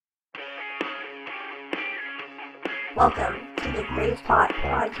Welcome to the Great Pot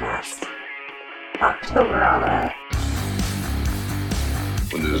Podcast. Octoberama.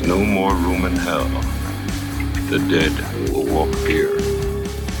 When there's no more room in hell, the dead will walk here.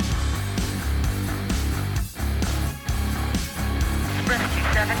 Rescue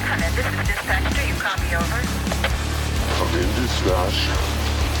 700, this is dispatch. Do you copy over? I'm in dispatch.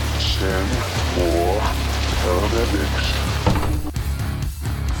 Send more paramedics.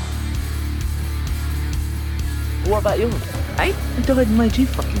 What about yours? Eh? Who died and made you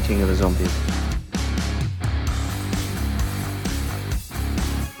fucking king of the zombies?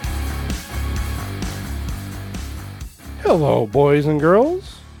 Hello, boys and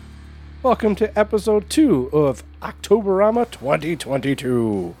girls. Welcome to episode 2 of Octoberama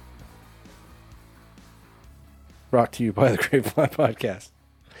 2022. Brought to you by the Great Pot Podcast.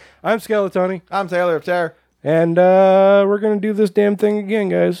 I'm Skeletoni. I'm Taylor of Terror. And we're going to do this damn thing again,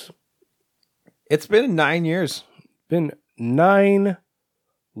 guys. It's been 9 years. Been 9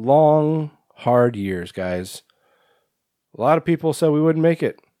 long, hard years, guys. A lot of people said we wouldn't make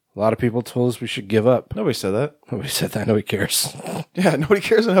it. A lot of people told us we should give up. Nobody said that. Nobody said that. Nobody cares. Yeah, nobody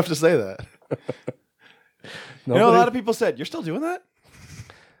cares enough to say that. You know, a lot of people said, you're still doing that?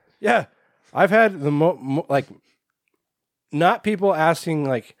 Yeah. I've had the not people asking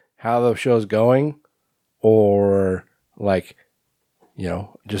like how the show's going or like, you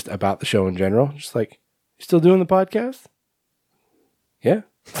know, just about the show in general. Just like, you still doing the podcast? Yeah.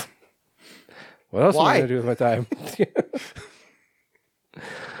 What else am I going to do with my time? You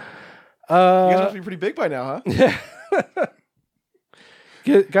guys must be pretty big by now, huh?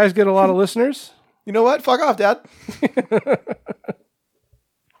 Guys get a lot of listeners. You know what? Fuck off, Dad.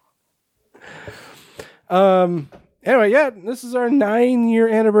 Anyway, yeah, this is our 9-year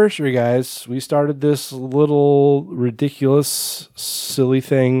anniversary, guys. We started this little ridiculous, silly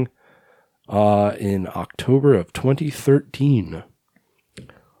thing in October of 2013.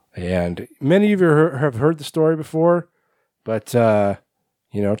 And many of you have heard the story before, but,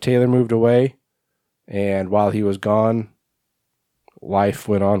 you know, Taylor moved away, and while he was gone, life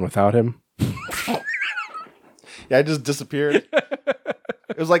went on without him. Yeah, I just disappeared.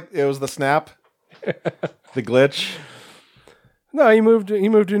 It was the snap. The glitch. No, he moved to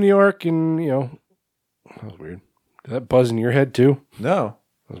New York, and, you know, that was weird. Did that buzz in your head, too? No.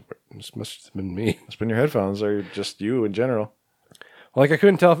 This must have been me. It's been your headphones, or just you in general. Like, I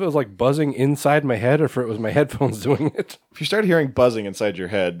couldn't tell if it was, like, buzzing inside my head or if it was my headphones doing it. If you start hearing buzzing inside your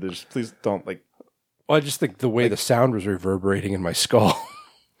head, please don't, like... Well, I just think the way the sound was reverberating in my skull.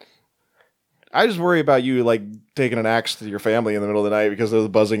 I just worry about you, like, taking an axe to your family in the middle of the night because of the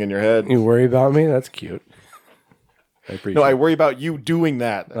buzzing in your head. You worry about me? That's cute. I appreciate No, I worry about you doing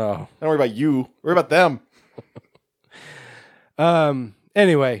that. Oh. I don't worry about you. I worry about them.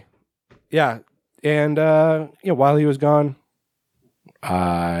 Anyway, yeah. And, you know, while he was gone,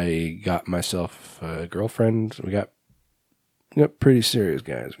 I got myself a girlfriend. We got pretty serious,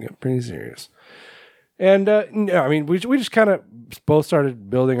 guys. We got pretty serious. And, I mean, we just kind of both started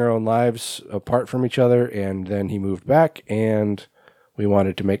building our own lives apart from each other, and then he moved back, and we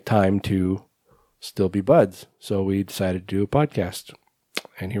wanted to make time to still be buds. So we decided to do a podcast,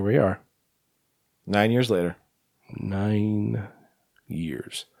 and here we are. 9 years later. 9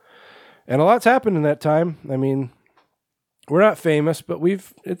 years. And a lot's happened in that time. I mean, we're not famous, but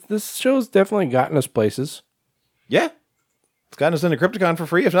this show's definitely gotten us places. Yeah. It's gotten us into Crypticon for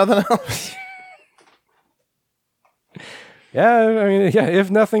free, if nothing else. Yeah, I mean, yeah,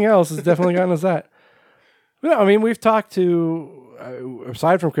 if nothing else, it's definitely gotten us that. But, I mean, we've talked to,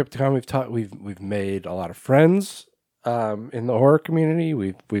 aside from Crypticon, we've made a lot of friends in the horror community.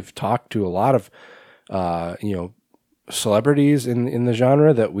 We've talked to a lot of, you know, celebrities in the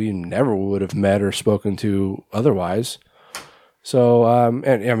genre that we never would have met or spoken to otherwise. So,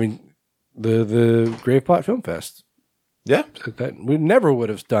 and I mean, the Grave Plot Film Fest. Yeah. We never would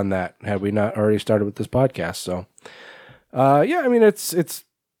have done that had we not already started with this podcast. So, yeah, I mean, it's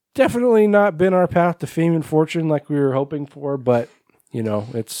definitely not been our path to fame and fortune like we were hoping for, but, you know,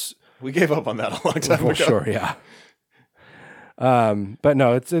 we gave up on that a long time ago. Sure, yeah. But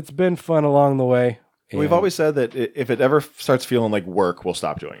no, it's been fun along the way. We've always said that if it ever starts feeling like work, we'll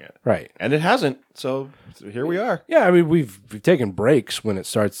stop doing it. Right. And it hasn't, so here we are. Yeah, I mean, we've taken breaks when it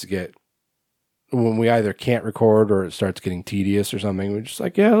starts to get, when we either can't record or it starts getting tedious or something. We're just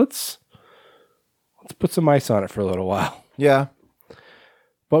like, yeah, let's put some ice on it for a little while. Yeah.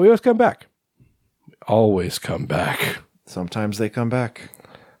 But we always come back. We always come back. Sometimes they come back.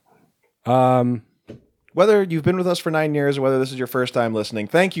 Whether you've been with us for 9 years or whether this is your first time listening,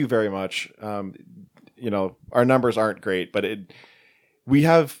 thank you very much. You know, our numbers aren't great, but we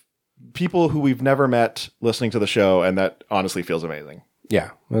have people who we've never met listening to the show, and that honestly feels amazing.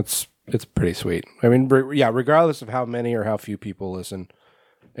 Yeah, it's pretty sweet. I mean, regardless of how many or how few people listen,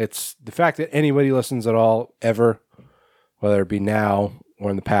 it's the fact that anybody listens at all ever, whether it be now or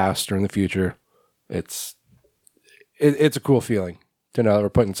in the past or in the future. It's a cool feeling to know that we're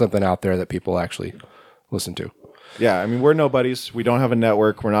putting something out there that people actually listen to. Yeah, I mean, we're nobodies. We don't have a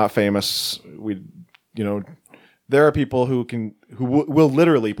network. We're not famous. There are people who will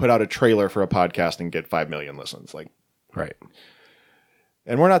literally put out a trailer for a podcast and get 5 million listens. Like, right.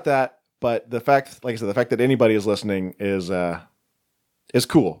 And we're not that, but the fact, like I said, the fact that anybody is listening is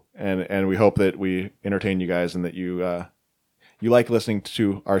cool, and we hope that we entertain you guys and that you like listening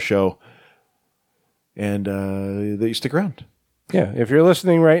to our show, and that you stick around. Yeah, if you're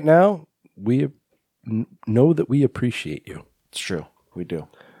listening right now, we know that we appreciate you. It's true, we do.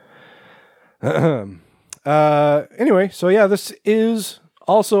 Anyway, so yeah, this is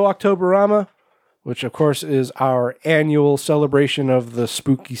also Octoberama, which of course is our annual celebration of the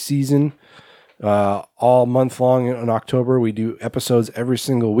spooky season. All month long in October, we do episodes every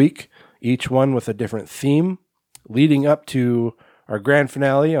single week, each one with a different theme, leading up to our grand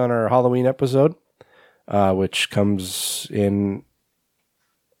finale on our Halloween episode, which comes in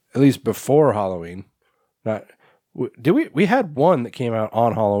at least before Halloween. We had one that came out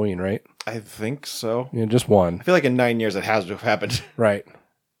on Halloween, right? I think so. Yeah, just one. I feel like in 9 years it has to have happened. Right.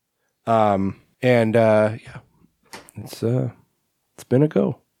 Yeah, it's been a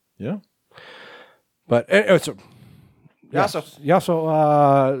go. Yeah. But this is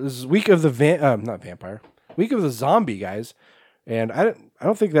week of the week of the zombie, guys. And I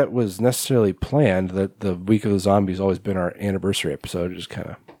don't think that was necessarily planned. That the week of the zombie has always been our anniversary episode. It just kind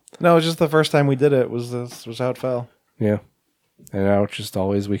of no, it's just the first time we did it was how it fell. Yeah, and now it's just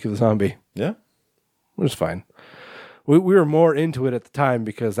always week of the zombie. Yeah, which is fine. We were more into it at the time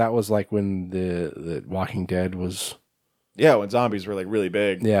because that was like when the Walking Dead was. Yeah, when zombies were like really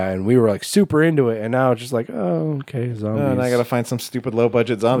big. Yeah, and we were like super into it, and now it's just like, oh, okay, zombies. And I got to find some stupid low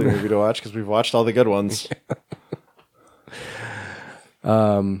budget zombie movie to watch because we've watched all the good ones.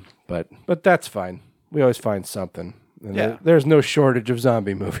 But that's fine. We always find something. And yeah, there's no shortage of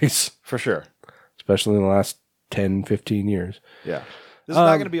zombie movies for sure, especially in the last 10, 15 years. Yeah. This is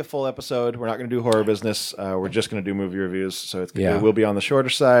not going to be a full episode. We're not going to do horror business. We're just going to do movie reviews. So it will be on the shorter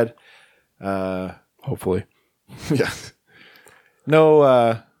side. Hopefully. Yeah. No,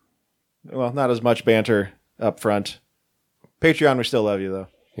 well, not as much banter up front. Patreon, we still love you, though.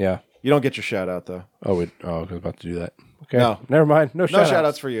 Yeah. You don't get your shout out, though. I was about to do that. Okay. No. Never mind. No shout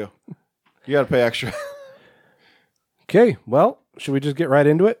outs for you. You got to pay extra. Okay. Well, should we just get right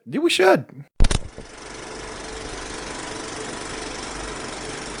into it? Yeah, we should.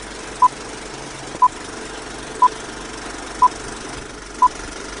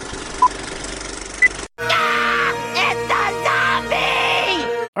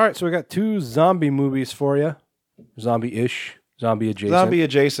 All right, so we got 2 zombie movies for you. Zombie-ish, zombie adjacent. Zombie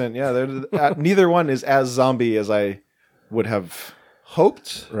adjacent, yeah. Neither one is as zombie as I would have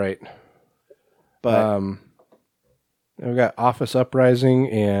hoped. Right. But we got Office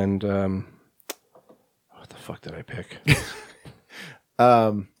Uprising and what the fuck did I pick?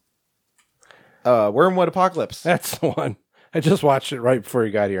 Wyrmwood Apocalypse. That's the one. I just watched it right before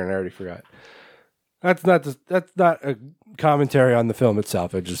you got here and I already forgot. That's not a commentary on the film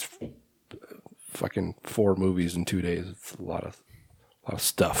itself. It just fucking 4 movies in 2 days. It's a lot of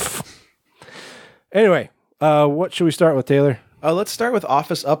stuff. Anyway, what should we start with, Taylor? Let's start with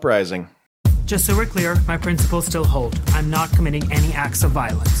Office Uprising. Just so we're clear, my principles still hold. I'm not committing any acts of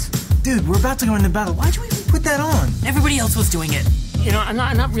violence. Dude, we're about to go into battle. Why'd you even put that on? Everybody else was doing it. You know, I'm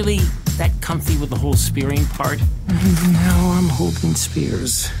not really that comfy with the whole spearing part. Now I'm holding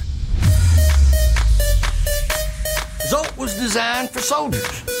spears. Zolt was designed for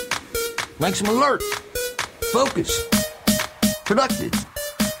soldiers. Makes them alert, focused, productive.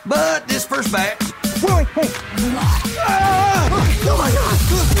 But this first batch... Wait, hey! Oh my God!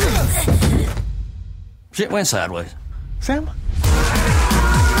 Shit went sideways. Sam?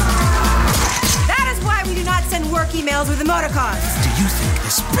 That is why we do not send work emails with emoticons. Do you think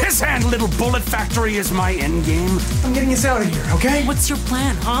this pissant little bullet factory is my endgame? I'm getting us out of here, okay? What's your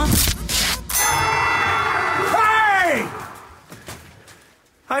plan, huh? Hey!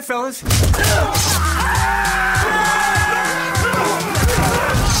 Hi, fellas.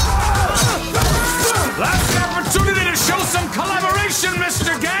 Last opportunity to show some collaboration,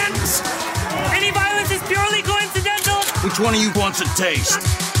 Mr. Gantz! Any violence is purely coincidental. Which one of you wants a taste?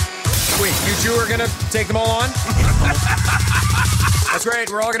 Wait, you 2 are gonna take them all on? That's great,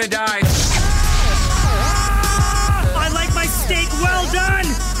 we're all gonna die. I like my steak well done,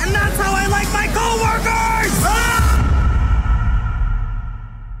 and that's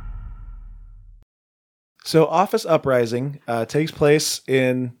So Office Uprising takes place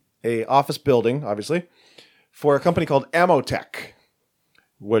in a office building, obviously, for a company called Amotech,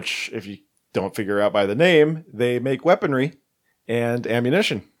 which, if you don't figure out by the name, they make weaponry and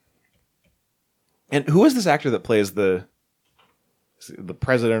ammunition. And who is this actor that plays the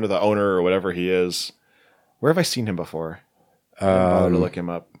president or the owner or whatever he is? Where have I seen him before? I didn't bother to look him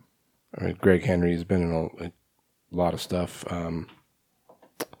up. I mean, Greg Henry's been in a lot of stuff.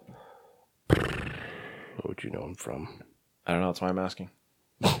 What would you know him from? I don't know. That's why I'm asking.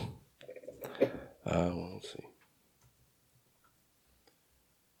 Well, let's see.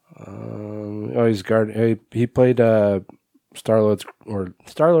 He's guard. He played Star-Lord's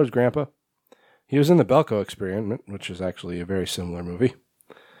grandpa. He was in the Belko Experiment, which is actually a very similar movie.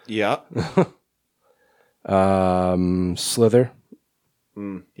 Yeah. Slither.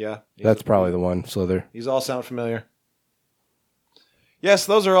 Yeah. That's probably the one. Slither. These all sound familiar. Yes,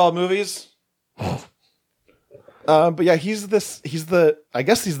 those are all movies. But yeah, he's the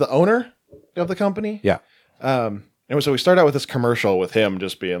owner of the company. Yeah. And so we start out with this commercial with him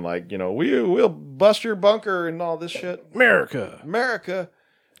just being like, we'll bust your bunker and all this shit. America.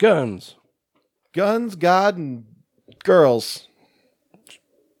 Guns, God, and girls.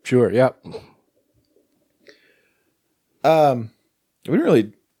 Sure, yeah.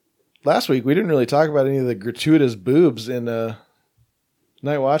 Last week we didn't really talk about any of the gratuitous boobs in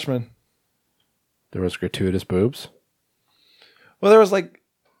Night Watchman. There was gratuitous boobs? Well, there was like...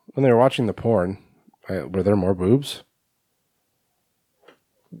 When they were watching the porn, were there more boobs?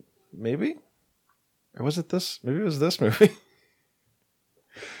 Maybe? Or was it this? Maybe it was this movie.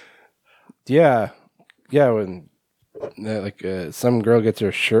 Yeah. Yeah, when some girl gets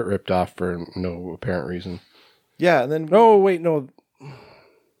her shirt ripped off for no apparent reason. Yeah, and then... No, wait, no.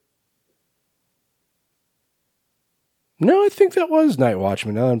 No, I think that was Night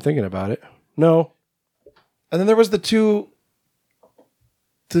Watchman, now that I'm thinking about it. No. And then there was the two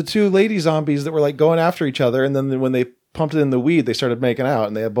lady zombies that were like going after each other, and then when they pumped it in the weed, they started making out,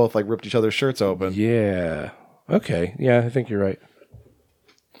 and they had both like ripped each other's shirts open. Yeah. Okay. Yeah, I think you're right.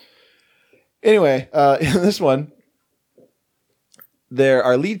 Anyway, in this one,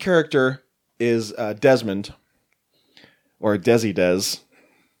 our lead character is Desmond, or Desi Des,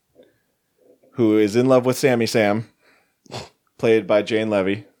 who is in love with Sammy Sam, played by Jane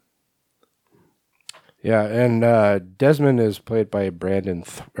Levy. Yeah, and Desmond is played by Brenton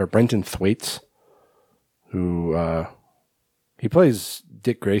Thwaites, who he plays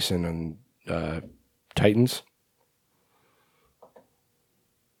Dick Grayson on Titans.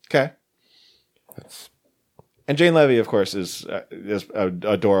 Okay. And Jane Levy, of course, is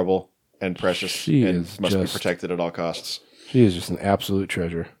adorable and precious, must be protected at all costs. She is just an absolute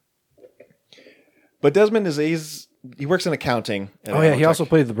treasure. But Desmond he works in accounting. Oh yeah, he also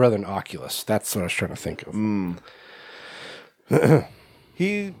played the brother in Oculus. That's what I was trying to think of.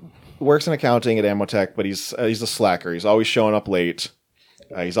 He works in accounting at Amotech, but he's a slacker. He's always showing up late.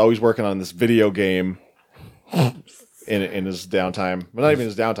 He's always working on this video game in his downtime. Well, not even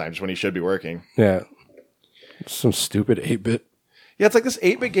his downtime, just when he should be working. Yeah. Some stupid 8-bit. Yeah, it's like this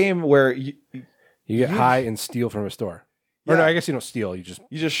 8-bit game where you get high and steal from a store. Yeah. Or no, I guess you don't steal. You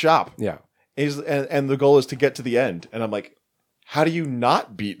just shop. Yeah. And the goal is to get to the end. And I'm like, how do you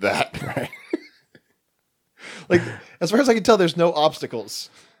not beat that? Right. Like, as far as I can tell, there's no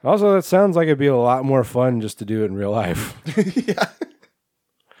obstacles. Also, that sounds like it'd be a lot more fun just to do it in real life. Yeah.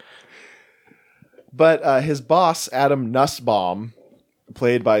 But his boss, Adam Nussbaum,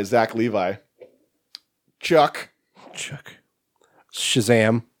 played by Zach Levi. Chuck.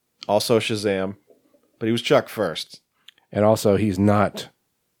 Shazam. Also Shazam. But he was Chuck first. And also, he's not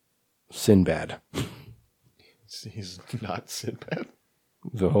Sinbad. He's not Sinbad?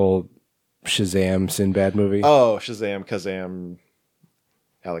 The whole Shazam Sinbad movie. Oh, Shazam, Kazam,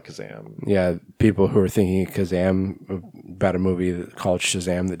 Alakazam. Yeah, people who are thinking of Kazam about a movie called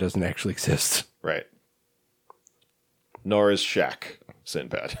Shazam that doesn't actually exist. Right. Nor is Shaq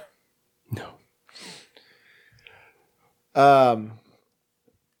Sinbad. No.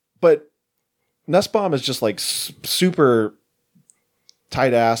 But Nussbaum is just like super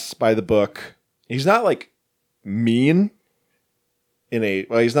tight ass by the book. He's not like mean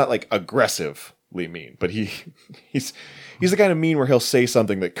he's not like aggressively mean, but he's the kind of mean where he'll say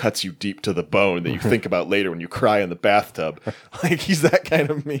something that cuts you deep to the bone that you think about later when you cry in the bathtub. Like, he's that kind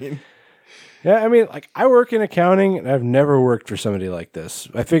of mean. Yeah, I mean, like, I work in accounting and I've never worked for somebody like this.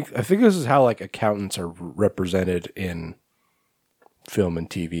 I think this is how like accountants are represented in film and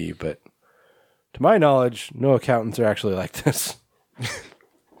TV, but to my knowledge, no accountants are actually like this.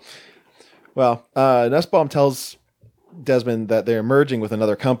 Well, Nussbaum tells Desmond that they're merging with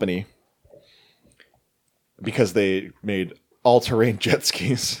another company, because they made all-terrain jet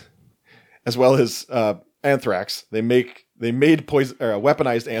skis, as well as anthrax. They made poison or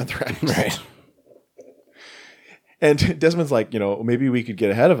weaponized anthrax. Right. And Desmond's like, maybe we could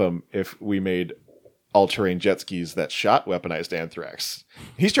get ahead of them if we made all-terrain jet skis that shot weaponized anthrax.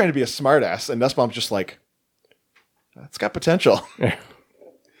 He's trying to be a smartass, and Nussbaum's just like, it's got potential. Yeah.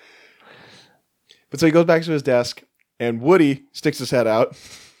 But so he goes back to his desk, and Woody sticks his head out.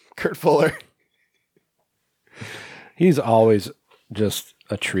 Kurt Fuller. He's always just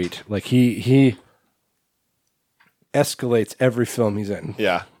a treat. Like he escalates every film he's in.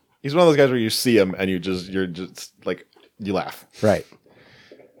 Yeah. He's one of those guys where you see him and you're just like, you laugh. Right.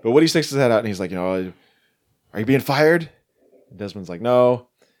 But Woody sticks his head out and he's like, are you being fired? And Desmond's like, no.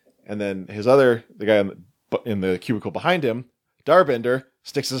 And then the guy in the cubicle behind him, Darbender,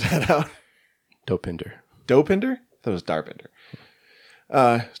 sticks his head out. Dopinder? I thought it was Darbender.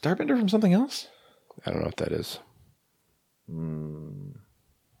 Is Darbender from something else? I don't know what that is. I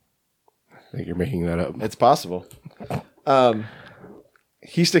think you're making that up. It's possible.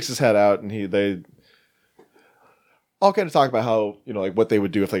 He sticks his head out, and they all kind of talk about how, like what they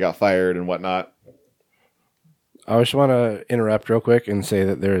would do if they got fired and whatnot. I just want to interrupt real quick and say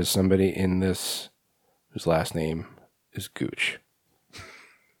that there is somebody in this whose last name is Gooch.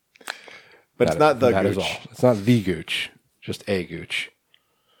 But it's not the that Gooch. Is all. It's not the Gooch, just a Gooch.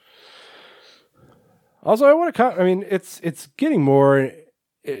 Also, I want to. It's getting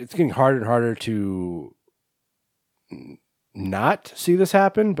harder and harder to not see this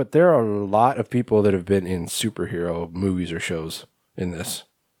happen. But there are a lot of people that have been in superhero movies or shows in this.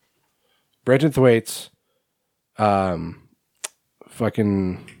 Brenton Thwaites, Zach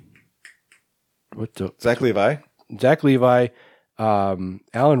Levi,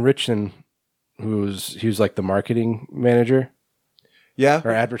 Alan Ritchson, he was like the marketing manager,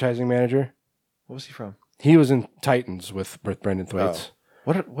 or advertising manager. What was he from? He was in Titans with Brendan Thwaites.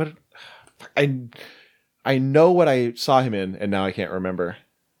 Oh. What? I know what I saw him in, and now I can't remember.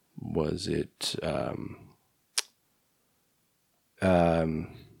 Was it? Oh, it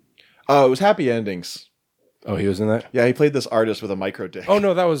was Happy Endings. Oh, he was in that? Yeah, he played this artist with a micro dick. Oh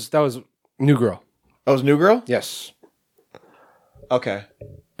no, that was New Girl. That was New Girl? Yes. Okay.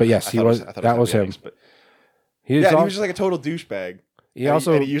 But yes, he was. That was him. He was just like a total douchebag. He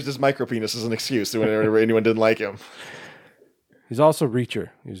he used his micro penis as an excuse whenever anyone didn't like him. He's also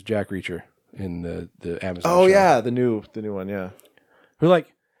Reacher. He's Jack Reacher in the Amazon. Oh show. yeah, the new one. Yeah. Who I've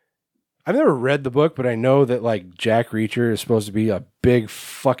never read the book, but I know that Jack Reacher is supposed to be a big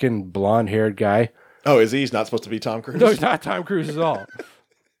fucking blonde haired guy. Oh, is he? He's not supposed to be Tom Cruise? No, he's not Tom Cruise at all.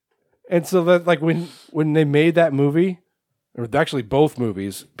 And so that when they made that movie, or actually both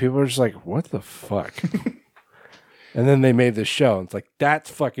movies, people were just like, "What the fuck?" And then they made this show. And it's like, that's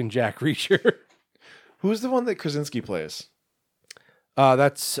fucking Jack Reacher. Who's the one that Krasinski plays?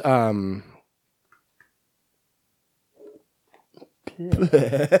 That's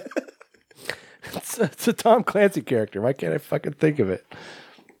it's a Tom Clancy character. Why can't I fucking think of it?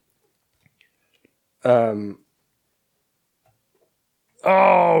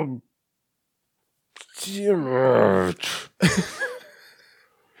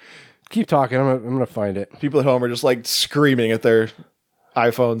 Keep talking. I'm gonna find it. People at home are just screaming at their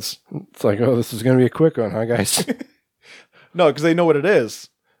iPhones. It's like, oh, this is gonna be a quick one, huh, guys? No, because they know what it is.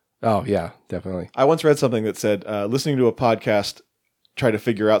 Oh yeah, definitely. I once read something that said, listening to a podcast, try to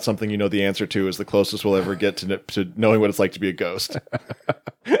figure out something you know the answer to is the closest we'll ever get to knowing what it's like to be a ghost.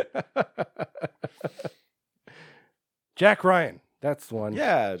 Jack Ryan. That's the one.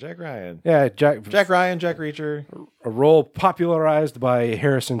 Yeah, Jack Ryan. Yeah, Jack Ryan, Jack Reacher. A role popularized by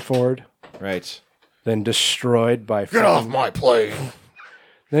Harrison Ford. Right. Then destroyed by... Get off my plane!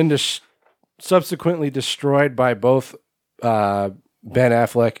 Then subsequently destroyed by both Ben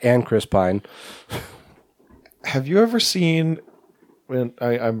Affleck and Chris Pine. Have you ever seen...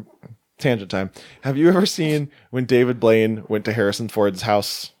 I'm tangent time. Have you ever seen when David Blaine went to Harrison Ford's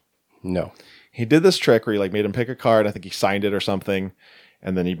house? No. He did this trick where he made him pick a card. I think he signed it or something,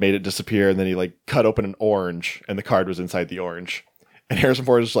 and then he made it disappear. And then he cut open an orange, and the card was inside the orange. And Harrison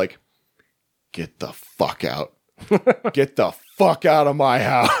Ford is like, "Get the fuck out! Get the fuck out of my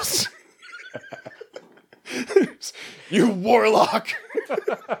house, you warlock!"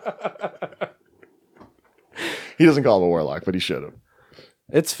 He doesn't call him a warlock, but he should have.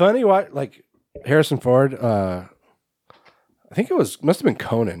 It's funny what Harrison Ford. I think must have been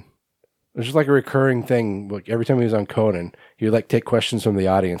Conan. It was just a recurring thing. Every time he was on Conan, he would take questions from the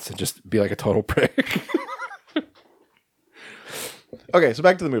audience and just be a total prick. Okay, so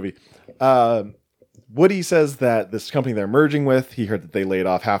back to the movie. Woody says that this company they're merging with, he heard that they laid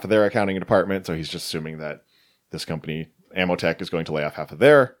off half of their accounting department, so he's just assuming that this company, Amotech, is going to lay off half of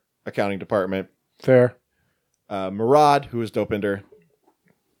their accounting department. Fair. Murad, who is Dopinder,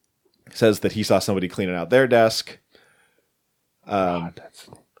 says that he saw somebody cleaning out their desk. That's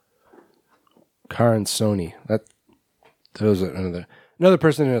Karan Sony. That was another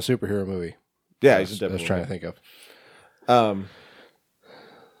person in a superhero movie. Yeah, I was trying to think of.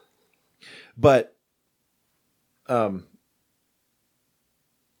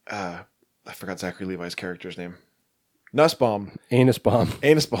 I forgot Zachary Levi's character's name. Nussbaum. Anus Bomb.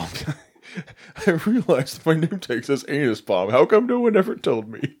 I realized my name tag says Anus Bomb. How come no one ever told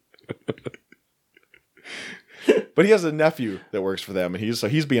me? But he has a nephew that works for them, and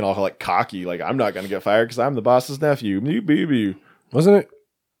he's being all like cocky, like I'm not going to get fired because I'm the boss's nephew. Me, baby. Wasn't it?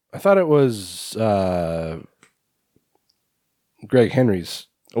 I thought it was Greg Henry's.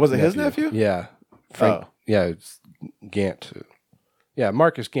 Oh, was it his nephew? Yeah. Frank. Yeah, it's Gant. Yeah,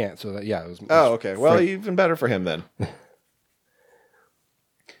 Marcus Gant. So that it was. Oh, okay. Well, even better for him then.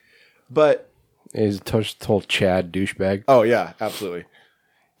 But he's told Chad douchebag. Oh yeah, absolutely.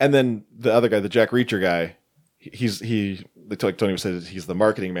 And then the other guy, the Jack Reacher guy, like Tony said, he's the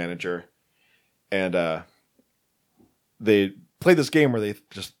marketing manager, and they play this game where they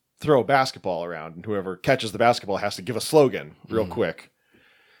just throw a basketball around, and whoever catches the basketball has to give a slogan real quick.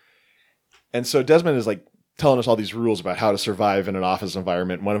 And so Desmond is like telling us all these rules about how to survive in an office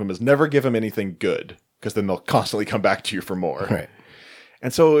environment. One of them is never give them anything good, because then they'll constantly come back to you for more. Right.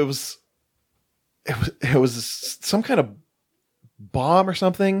 And so it was some kind of bomb or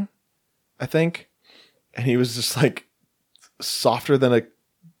something, I think. And he was just like softer than a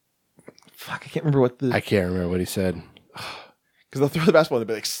I can't remember what he said. Because they'll throw the basketball and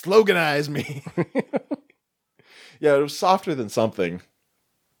they'll be like, sloganize me. Yeah, it was softer than something.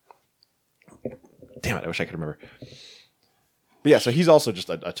 Damn it, I wish I could remember. But yeah, so he's also just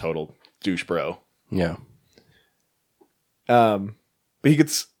a total douche bro. Yeah. But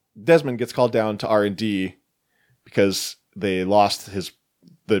Desmond gets called down to R&D because they lost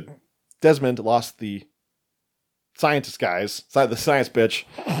Desmond lost the scientist guys, the science bitch,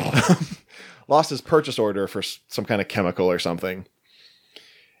 lost his purchase order for some kind of chemical or something.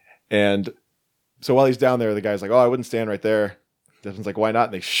 And so while he's down there, the guy's like, oh, I wouldn't stand right there. Desmond's like, why not?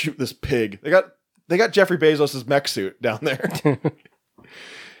 And they shoot this pig. They got Jeffrey Bezos' mech suit down there.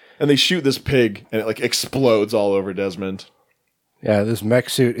 And they shoot this pig and it like explodes all over Desmond. Yeah, this mech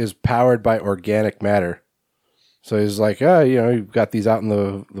suit is powered by organic matter. So he's like, you've got these out in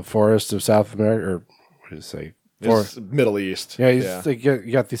the forests of South America, or what did it say? Middle East. Yeah, like,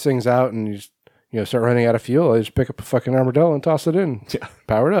 you got these things out, and you start running out of fuel. They just pick up a fucking armadillo and toss it in. Yeah.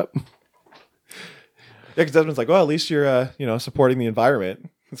 Power it up. Yeah, because Desmond's like, well, at least you're, supporting the environment.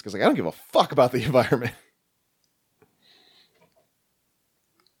 It's because like, I don't give a fuck about the environment.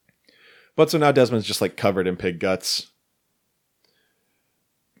 But so now Desmond's just like covered in pig guts.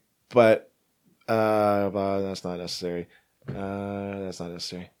 But that's not necessary.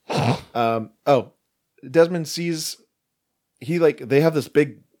 Desmond sees they have this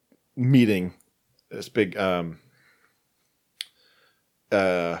big meeting, this big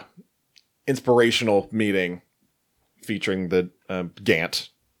inspirational meeting featuring the Gant,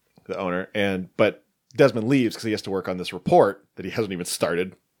 the owner, but Desmond leaves because he has to work on this report that he hasn't even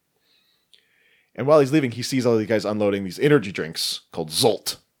started. And while he's leaving, he sees all these guys unloading these energy drinks called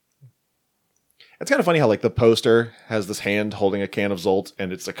Zolt. It's kind of funny how like the poster has this hand holding a can of Zolt,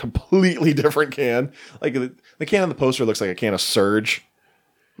 and it's a completely different can. Like the can on the poster looks like a can of Surge.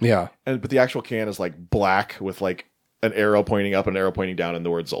 Yeah. But the actual can is like black with like an arrow pointing up and an arrow pointing down and the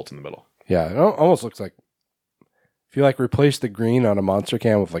word Zolt in the middle. Yeah, it almost looks like if you like replace the green on a monster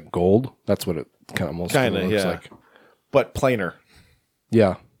can with like gold, that's what it kind of looks like. But plainer.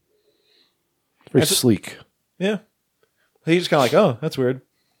 Yeah. Very sleek. Yeah. He's just kind of like, oh, that's weird.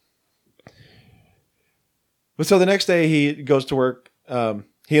 But so the next day he goes to work.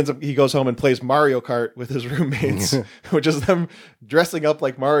 He goes home and plays Mario Kart with his roommates, which is them dressing up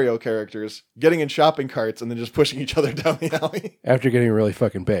like Mario characters, getting in shopping carts, and then just pushing each other down the alley. After getting really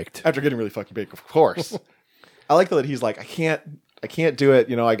fucking baked. Of course. I like that he's like, I can't do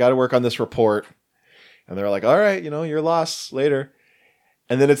it. I got to work on this report. And they're like, all right, your loss later.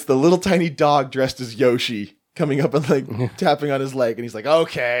 And then it's the little tiny dog dressed as Yoshi coming up and like tapping on his leg. And he's like,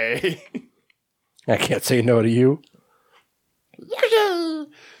 okay. I can't say no to you.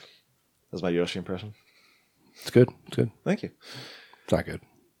 That's my Yoshi impression. It's good. Thank you. It's not good.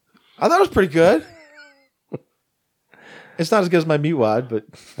 I thought it was pretty good. It's not as good as my Meatwad, but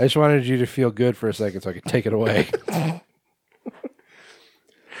I just wanted you to feel good for a second so I could take it away. The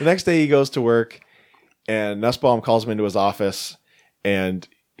next day he goes to work and Nussbaum calls him into his office and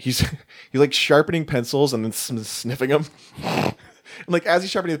he's like sharpening pencils and then sniffing them. And like as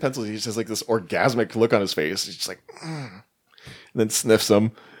he's sharpening the pencils, he just has like this orgasmic look on his face. He's just like, and then sniffs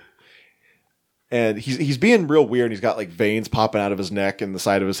them. And he's being real weird. He's got like veins popping out of his neck and the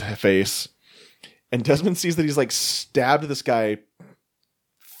side of his face. And Desmond sees that he's like stabbed this guy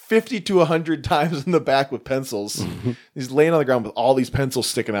 50 to 100 times in the back with pencils. Mm-hmm. He's laying on the ground with all these pencils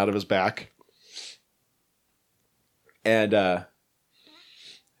sticking out of his back. And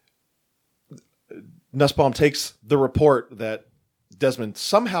Nussbaum takes the report that Desmond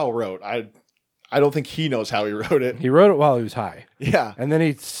somehow wrote. I don't think he knows how he wrote it. He wrote it while he was high. Yeah. And then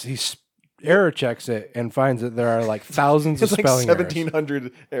he error checks it and finds that there are like thousands of spelling errors.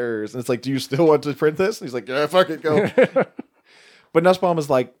 1,700 errors. And it's like, do you still want to print this? And he's like, yeah, fuck it, go. But Nussbaum is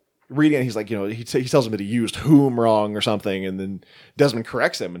like reading it. He's like, he tells him that he used whom wrong or something. And then Desmond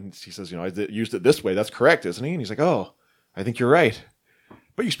corrects him. And he says, I used it this way. That's correct, isn't he? And he's like, oh, I think you're right.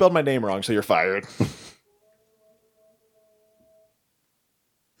 But you spelled my name wrong, so you're fired.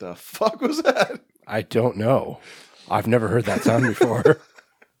 The fuck was that? I don't know. I've never heard that sound before.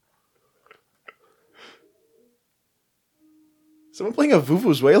 Someone playing a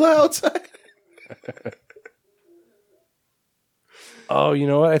Vuvuzela outside? Oh, you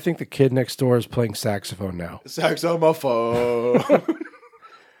know what? I think the kid next door is playing saxophone now. Saxophone.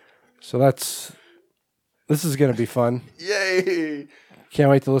 So this is going to be fun. Yay. Can't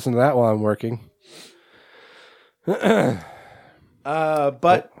wait to listen to that while I'm working. But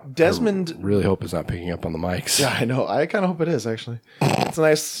Desmond... I really hope it's not picking up on the mics. Yeah, I know. I kind of hope it is, actually. It's a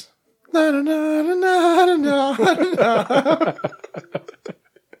nice... Na, na, na, na, na, na,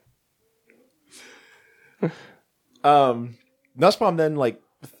 na. Nussbaum then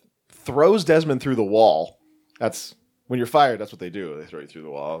throws Desmond through the wall. That's when you're fired. That's what they do. They throw you through the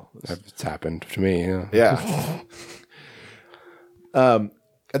wall. It's happened to me. Yeah. Yeah. And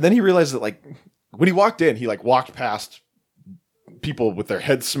then he realized that when he walked in, he walked past people with their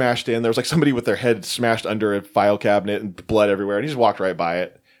heads smashed in. There was somebody with their head smashed under a file cabinet and blood everywhere, and he just walked right by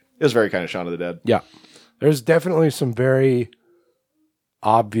it. It was very kind of Shaun of the Dead. Yeah. There's definitely some very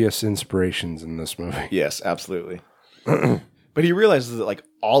obvious inspirations in this movie. Yes, absolutely. But he realizes that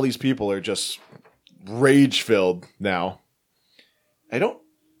all these people are just rage-filled now. I don't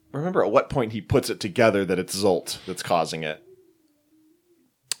remember at what point he puts it together that it's Zolt that's causing it.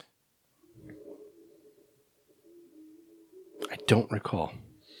 I don't recall.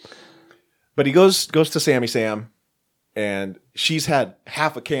 But he goes to Sammy Sam, and she's had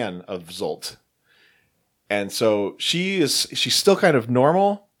half a can of Zolt. And so she's still kind of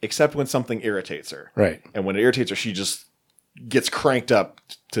normal, except when something irritates her. Right. And when it irritates her, she just gets cranked up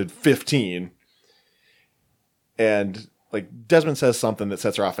to 15. And Desmond says something that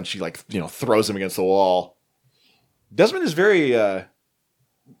sets her off, and she throws him against the wall. Desmond is very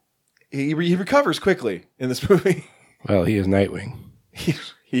he recovers quickly in this movie. Well, he is Nightwing. He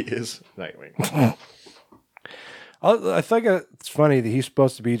is Nightwing. I think it's funny that he's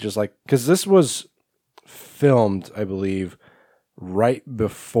supposed to be just because this was filmed, I believe, right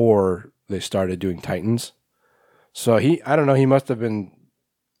before they started doing Titans. So I don't know, he must have been,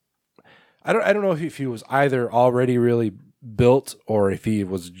 I don't know if he was either already really built or if he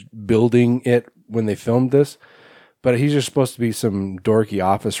was building it when they filmed this, but he's just supposed to be some dorky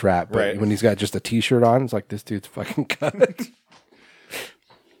office rat. But right. When he's got just a t-shirt on, it's like, this dude's fucking cut.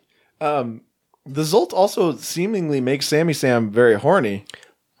 The Zolt also seemingly makes Sammy Sam very horny.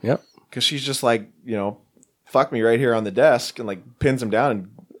 Yep. Because she's just fuck me right here on the desk and pins him down and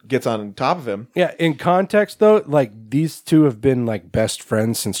gets on top of him. Yeah. In context though, these two have been best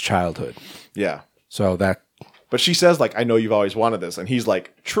friends since childhood. Yeah. So that. But she says I know you've always wanted this. And he's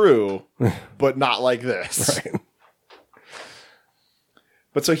true, but not like this. Right.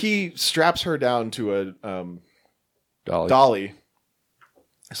 But so he straps her down to a dolly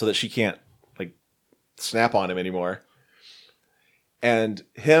so that she can't snap on him anymore. And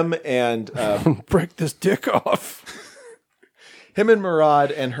him and break this dick off. Him and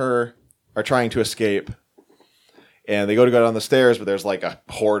Murad and her are trying to escape. And they go down the stairs, but there's a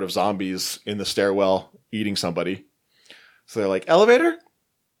horde of zombies in the stairwell eating somebody. So they're like, elevator?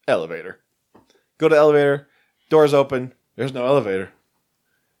 Elevator. Go to elevator. Doors open. There's no elevator.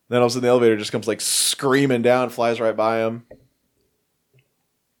 Then all of a sudden the elevator just comes screaming down, flies right by him.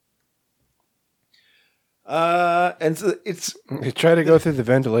 And so You try to go through the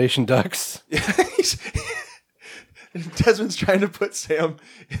ventilation ducts. Desmond's trying to put Sam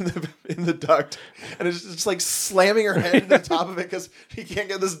in the duct, and it's just slamming her head into the top of it because he can't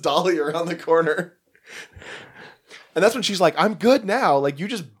get this dolly around the corner. And that's when she's like, "I'm good now. You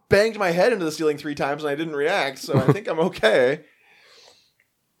just banged my head into the ceiling 3 times and I didn't react, so I think I'm okay."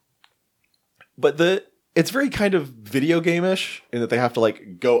 But it's very kind of video game-ish in that they have to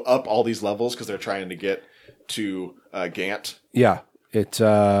like go up all these levels because they're trying to get to Gant. Yeah, it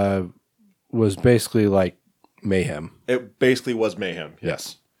was basically like mayhem. It basically was mayhem.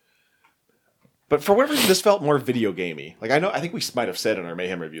 Yes. But for whatever reason, this felt more video gamey. Like I think we might have said in our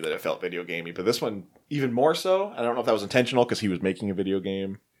mayhem review that it felt video gamey, but this one even more so. I don't know if that was intentional because he was making a video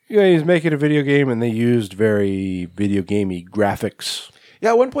game. Yeah, he's making a video game, and they used very video gamey graphics.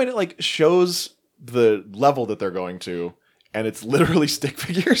 Yeah, at one point it like shows the level that they're going to, and it's literally stick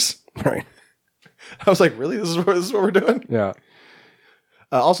figures. Right. I was like, really? This is what we're doing? Yeah.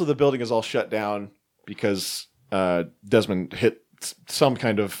 Also, the building is all shut down because Desmond hit some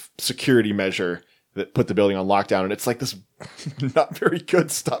kind of security measure that put the building on lockdown, and it's like this not very good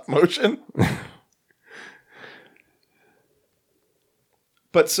stop motion.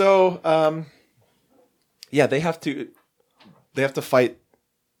 But so, yeah, they have to fight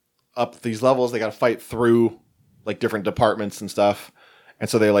up these levels. They got to fight through like different departments and stuff, and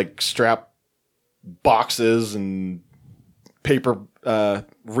so they like strap boxes and paper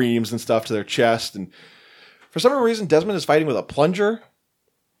reams and stuff to their chest, and for some reason, Desmond is fighting with a plunger.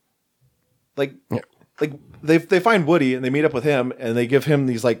 Like they find Woody and they meet up with him and they give him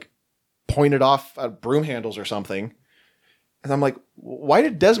these like pointed off broom handles or something. And I'm like, why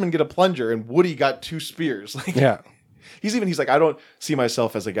did Desmond get a plunger and Woody got 2 spears? Like, yeah, he's like, I don't see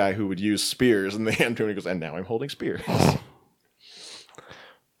myself as a guy who would use spears. And they hand to him and he goes, and now I'm holding spears.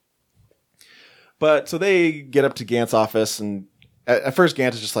 But so they get up to Gant's office, and at first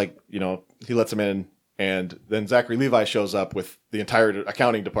Gant is just like, he lets him in. And then Zachary Levi shows up with the entire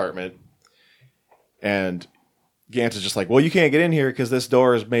accounting department. And Gant is just like, well, you can't get in here because this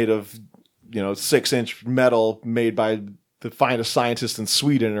door is made of, 6-inch metal made by the finest scientist in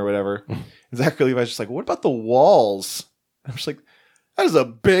Sweden or whatever. And Zachary Levi's just like, what about the walls? I'm just like, that is a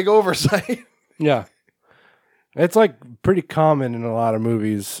big oversight. Yeah. It's like pretty common in a lot of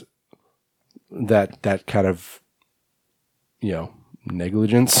movies that kind of,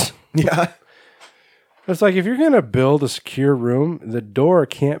 negligence. Yeah. It's like if you're going to build a secure room, the door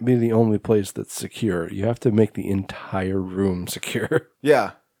can't be the only place that's secure. You have to make the entire room secure.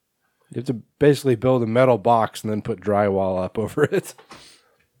 Yeah. You have to basically build a metal box and then put drywall up over it.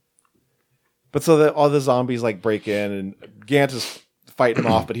 But so all the zombies like break in, and Gant is fighting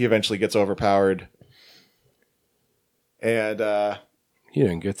them off, but he eventually gets overpowered. And he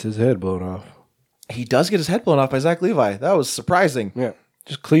then gets his head blown off. He does get his head blown off by Zach Levi. That was surprising. Yeah.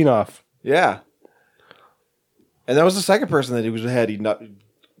 Just clean off. Yeah. And that was the second person that he was ahead. He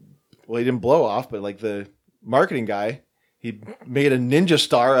didn't blow off, but like the marketing guy, he made a ninja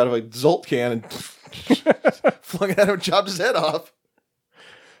star out of a Zolt can and flung it at him and chopped his head off.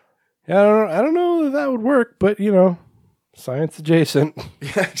 Yeah, I don't know that would work, but science adjacent.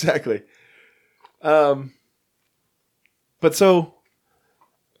 Yeah, exactly. But so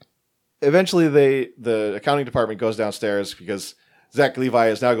eventually the accounting department goes downstairs because Zach Levi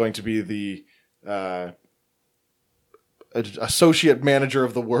is now going to be the associate manager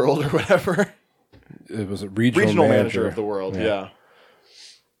of the world or whatever. It was a regional manager of the world. Yeah.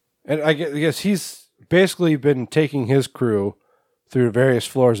 And I guess he's basically been taking his crew through various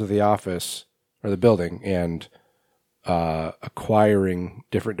floors of the office or the building and acquiring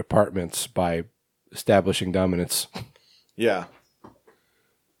different departments by establishing dominance. Yeah.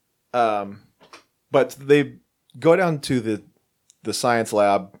 But they go down to the science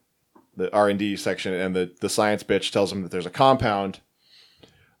lab, the R&D section, and the science bitch tells them that there's a compound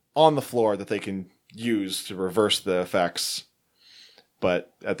on the floor that they can use to reverse the effects.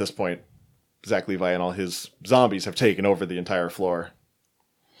 But at this point, Zach Levi and all his zombies have taken over the entire floor.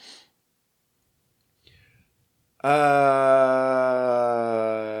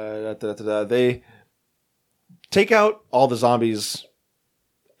 They take out all the zombies,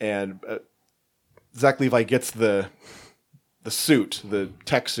 and Zach Levi gets the suit, the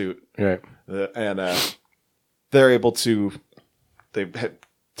tech suit, right? And they're able to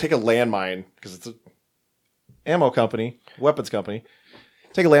take a landmine because it's an ammo company, weapons company.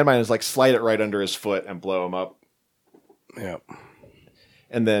 Take a landmine and just like slide it right under his foot and blow him up. Yeah.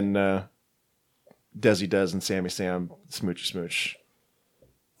 And then Desi Des and Sammy Sam smooch.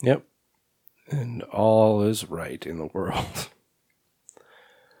 Yep. And all is right in the world.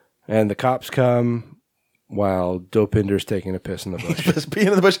 And the cops come while Dopinder's taking a piss in the bush. He's peeing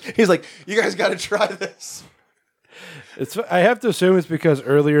in the bush. He's like, you guys got to try this. I have to assume it's because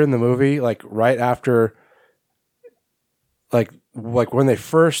earlier in the movie, like right after, like when they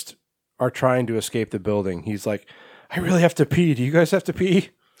first are trying to escape the building, he's like, I really have to pee. Do you guys have to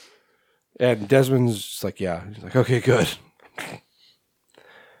pee? And Desmond's just like, yeah. He's like, okay, good.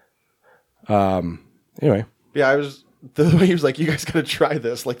 Anyway. Yeah, I was the way he was like, "You guys got to try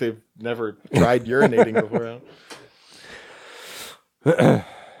this," like they've never tried urinating before.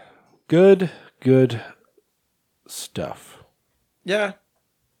 Good stuff. Yeah,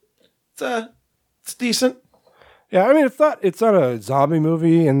 it's decent. Yeah, I mean, it's not a zombie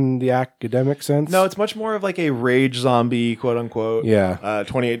movie in the academic sense. No, it's much more of like a rage zombie, quote unquote. Yeah,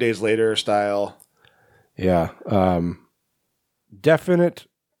 28 Days Later style. Yeah, definite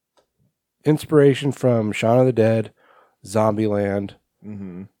inspiration from Shaun of the Dead, Zombieland,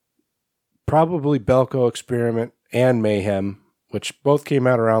 probably Belko Experiment and Mayhem, which both came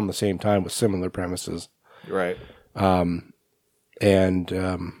out around the same time with similar premises. Right. And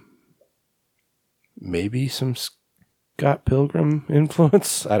maybe some Scott Pilgrim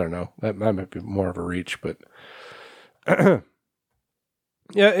influence. I don't know. That might be more of a reach, but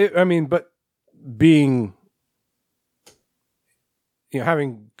yeah, but being,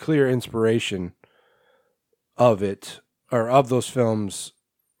 having clear inspiration of it or of those films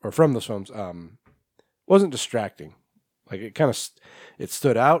or from those films, wasn't distracting. Like it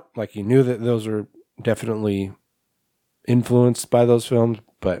stood out. Like you knew that those were definitely influenced by those films,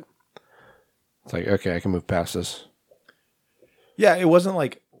 but it's like, okay, I can move past this. Yeah, it wasn't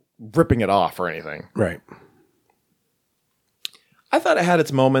like ripping it off or anything. Right. I thought it had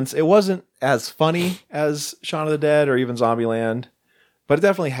its moments. It wasn't as funny as Shaun of the Dead or even Zombieland, but it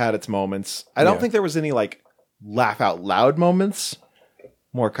definitely had its moments. I don't think there was any like laugh out loud moments,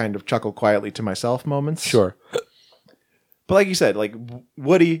 more kind of chuckle quietly to myself moments. Sure. But like you said, like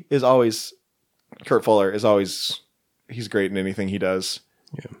Woody is always, Kurt Fuller is always, he's great in anything he does.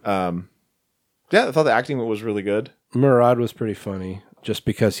 Yeah. Yeah, I thought the acting was really good. Murad was pretty funny just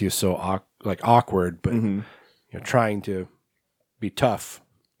because he was so awkward, but trying to be tough.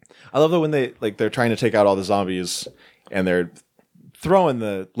 I love that when they're trying to take out all the zombies and they're throwing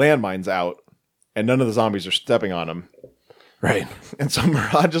the landmines out and none of the zombies are stepping on them. Right. And so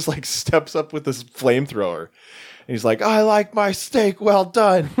Murad just like steps up with this flamethrower. And he's like, "I like my steak well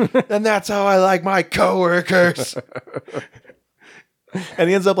done. And that's how I like my coworkers." And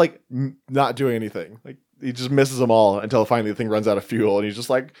he ends up like not doing anything. Like he just misses them all until finally the thing runs out of fuel. And he's just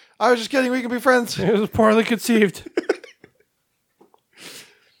like, "I was just kidding. We can be friends." It was poorly conceived.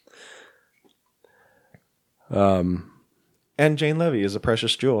 And Jane Levy is a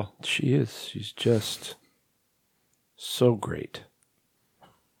precious jewel. She is. She's just so great.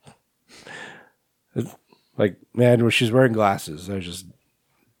 Like, man, when she's wearing glasses, they're just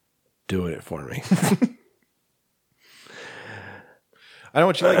doing it for me. I know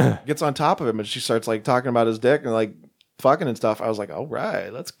when she like gets on top of him and she starts like talking about his dick and like fucking and stuff. I was like, all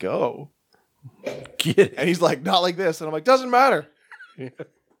right, let's go. Get it. And he's like, not like this. And I'm like, doesn't matter. Yeah.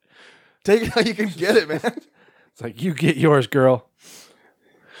 Take it how you can get it, man. It's like, you get yours, girl.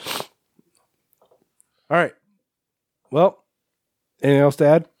 All right. Well, anything else to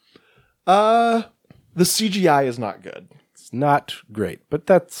add? The CGI is not good. It's not great, but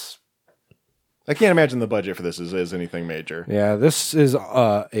that's... I can't imagine the budget for this is anything major. Yeah, this is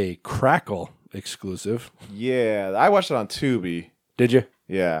a Crackle exclusive. Yeah, I watched it on Tubi. Did you?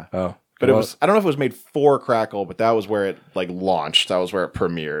 Yeah. Oh. But it was, I don't know if it was made for Crackle, but that was where it like launched. That was where it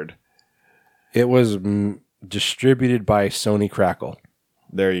premiered. It was distributed by Sony Crackle.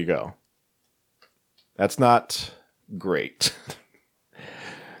 There you go. That's not great.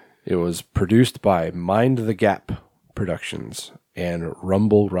 It was produced by Mind the Gap Productions and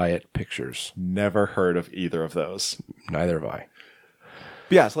Rumble Riot Pictures. Never heard of either of those. Neither have I.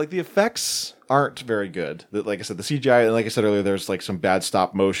 But yeah, so like the effects aren't very good. Like I said, the CGI, and like I said earlier, there's like some bad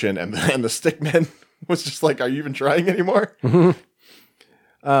stop motion, and the stickman was just like, are you even trying anymore?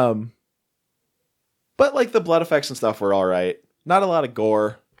 But like the blood effects and stuff were all right. Not a lot of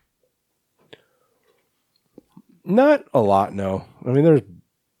gore. Not a lot, no. I mean, there's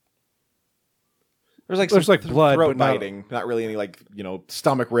like blood, throat but biting, not really any like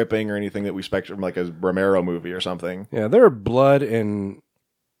stomach ripping or anything that we expect from like a Romero movie or something. Yeah, there are blood and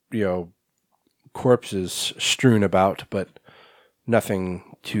corpses strewn about, but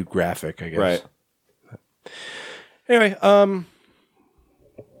nothing too graphic, I guess. Right. Anyway,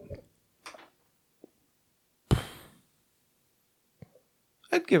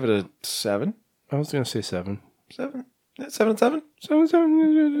 I'd give it a 7. I was going to say 7. 7? 7 and 7? 7,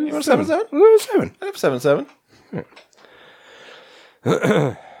 7. You want 7 7? 7. I'd have 7 7.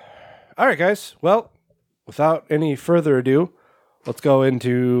 Yeah. All right, guys. Well, without any further ado, let's go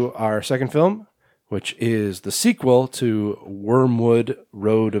into our second film, which is the sequel to Wyrmwood,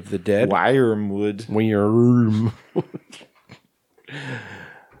 Road of the Dead. Wyrmwood.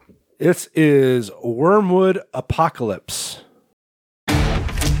 This is Wyrmwood Apocalypse.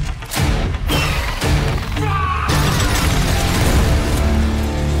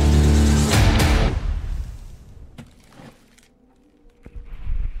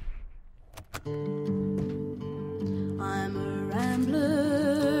 I'm a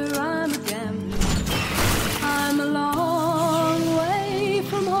rambler, I'm a gambler, I'm a long way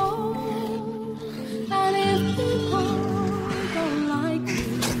from home. And if people don't like me,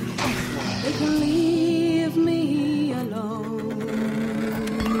 they can leave me alone.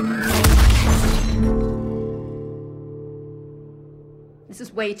 This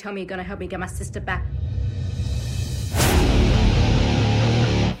is where you tell me you're gonna help me get my sister back.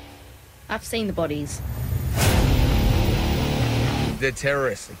 I've seen the bodies. They're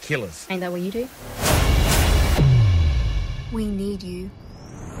terrorists, they're killers. Ain't that what you do? We need you.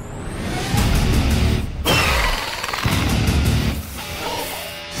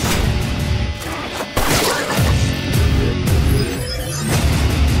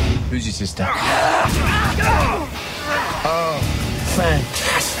 Who's your sister? Oh,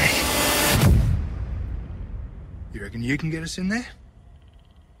 fantastic. You reckon you can get us in there?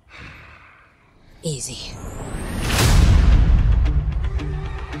 Easy.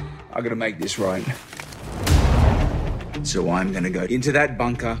 I gotta make this right. So I'm gonna go into that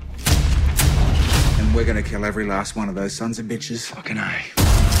bunker and we're gonna kill every last one of those sons of bitches. Fucking A.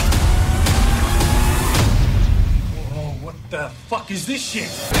 Whoa, what the fuck is this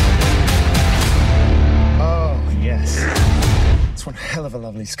shit? Oh, yes. It's one hell of a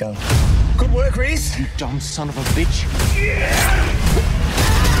lovely skull. Good work, Reese. You dumb son of a bitch.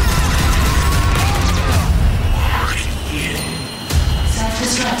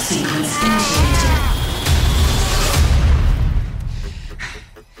 Self-destruct sequence initiated.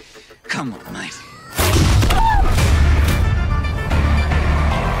 Come on, mate.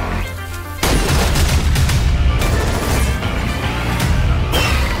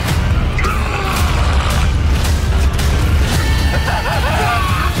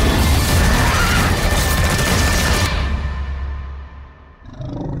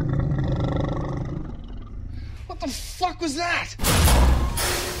 What the fuck was that?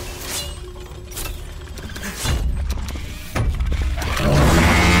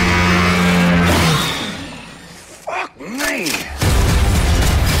 Fuck me!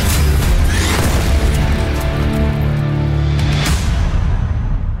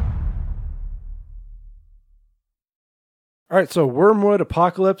 All right, so Wyrmwood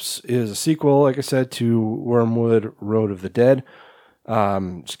Apocalypse is a sequel, like I said, to Wyrmwood Road of the Dead.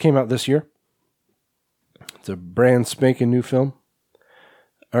 Just came out this year. It's a brand spanking new film.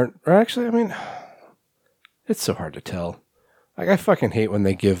 Or actually, I mean, it's so hard to tell. Like, I fucking hate when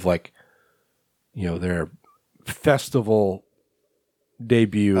they give, like, you know, their festival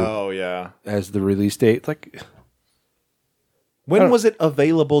debut as the release date. Like, when was it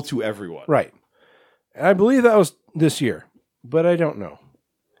available to everyone? Right. And I believe that was this year, but I don't know.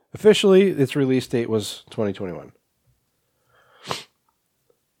 Officially, its release date was 2021.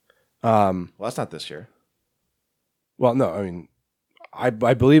 Well, that's not this year. Well, no, I mean, I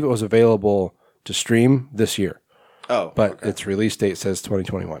believe it was available to stream this year. Oh, but its release date says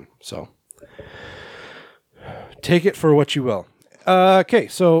 2021. So take it for what you will. Okay,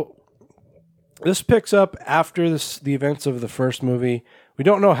 so this picks up after the events of the first movie. We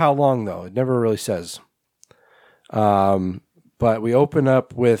don't know how long, though. It never really says. But we open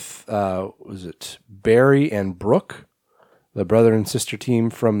up with, was it Barry and Brooke, the brother and sister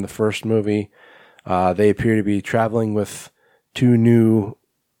team from the first movie. They appear to be traveling with two new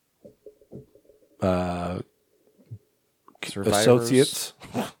associates.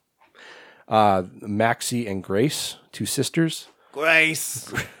 Maxie and Grace, two sisters.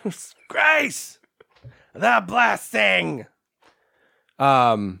 Grace! Grace! The blessing!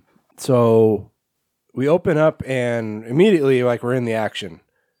 So we open up and immediately, like, we're in the action.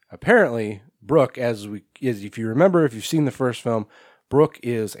 Apparently, Brooke, if you remember, if you've seen the first film, Brooke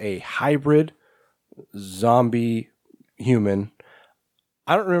is a hybrid zombie human.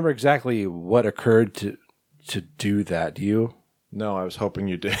 I don't remember exactly what occurred to do that. Do you? No, I was hoping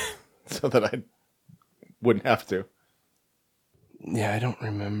you did so that I wouldn't have to. Yeah, I don't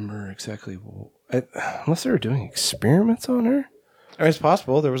remember exactly. Unless they were doing experiments on her. I mean, it's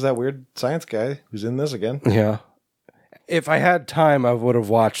possible. There was that weird science guy who's in this again. Yeah. If I had time, I would have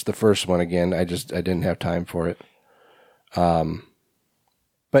watched the first one again. I didn't have time for it.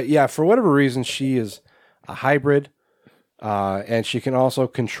 But yeah, for whatever reason, she is a hybrid, and she can also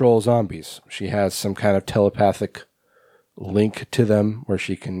control zombies. She has some kind of telepathic link to them where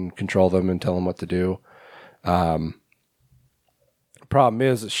she can control them and tell them what to do. Problem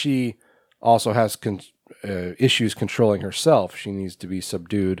is that she also has issues controlling herself. She needs to be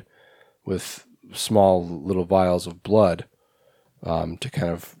subdued with small little vials of blood to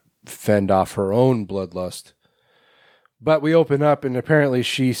kind of fend off her own bloodlust. But we open up, and apparently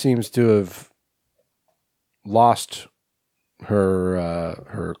she seems to have lost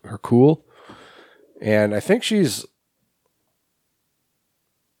her cool, and I think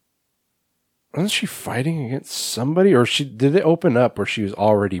wasn't she fighting against somebody, or did it open up where she was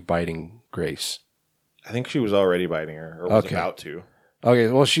already biting Grace? I think she was already biting her, or was about to. Okay,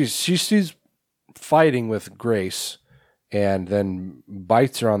 well, she's fighting with Grace, and then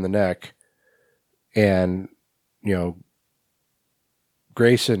bites her on the neck, and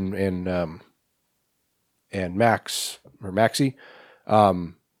Grace and Max or Maxie,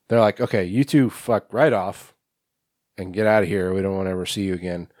 they're like, okay, you two fuck right off and get out of here. We don't want to ever see you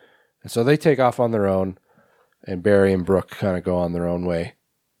again. And so they take off on their own, and Barry and Brooke kind of go on their own way.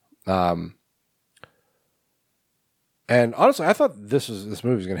 And honestly, I thought this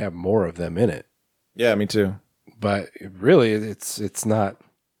movie was going to have more of them in it. Yeah, me too. But really, it's not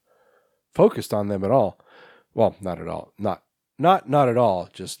focused on them at all. Well, not at all. Not at all.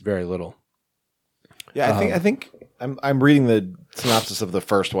 Just very little. Yeah, I think I'm reading the synopsis of the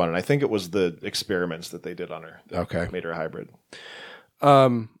first one, and I think it was the experiments that they did on her. That made her a hybrid.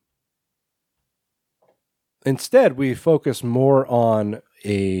 Instead, we focus more on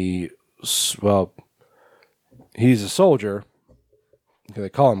he's a soldier. They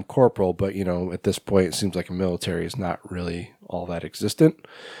call him corporal, but at this point, it seems like a military is not really all that existent.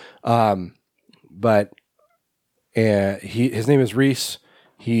 But his name is Reese.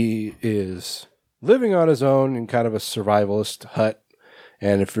 He is living on his own in kind of a survivalist hut.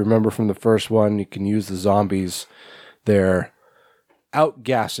 And if you remember from the first one, you can use the zombies. They're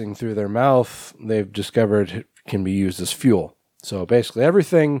outgassing through their mouth. They've discovered can be used as fuel. So basically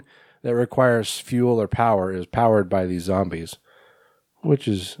everything that requires fuel or power is powered by these zombies, which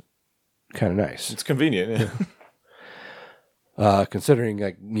is kind of nice. It's convenient, yeah. Considering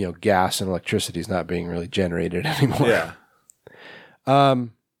gas and electricity is not being really generated anymore. Yeah.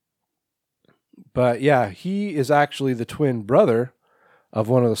 But yeah, he is actually the twin brother of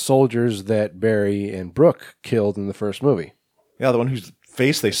one of the soldiers that Barry and Brooke killed in the first movie. Yeah, the one whose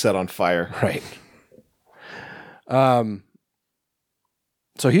face they set on fire. Right.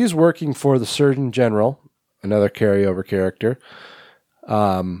 So he's working for the Surgeon General, another carryover character,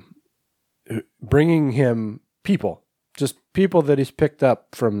 bringing him people, just people that he's picked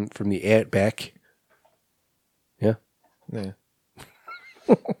up from the outback. Yeah. Yeah.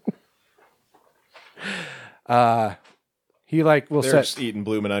 He will They're just eating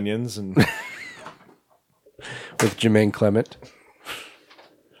bloomin' onions and with Jermaine Clement.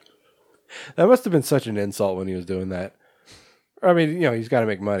 That must have been such an insult when he was doing that. I mean, he's got to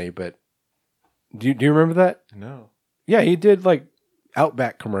make money, but do you remember that? No. Yeah, he did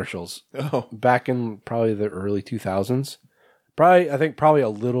Outback commercials. Oh. Back in probably the early 2000s. I think probably a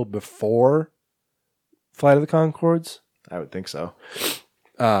little before Flight of the Conchords. I would think so.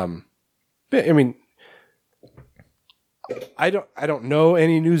 I mean, I don't know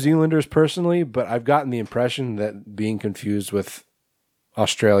any New Zealanders personally, but I've gotten the impression that being confused with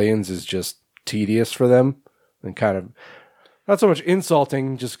Australians is just tedious for them and kind of not so much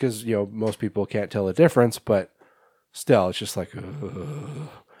insulting just because, most people can't tell the difference, but still it's just like,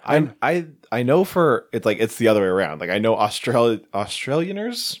 I know for it's the other way around. I know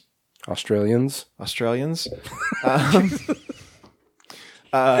Australians.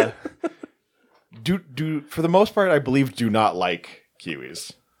 Do for the most part, I believe, do not like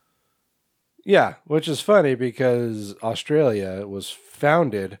Kiwis. Yeah, which is funny because Australia was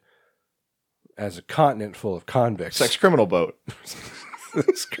founded as a continent full of convicts. Sex criminal boat.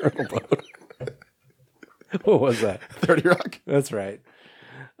 Sex criminal boat. What was that? 30 Rock. That's right.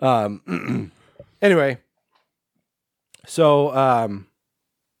 Anyway, so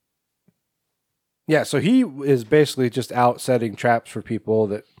so he is basically just out setting traps for people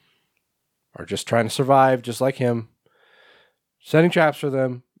that are just trying to survive, just like him. Setting traps for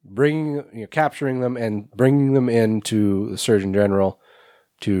them, capturing them, and bringing them into the Surgeon General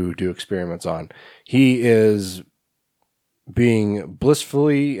to do experiments on. He is being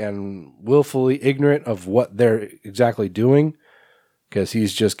blissfully and willfully ignorant of what they're exactly doing because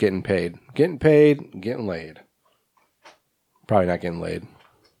he's just getting paid, getting laid. Probably not getting laid.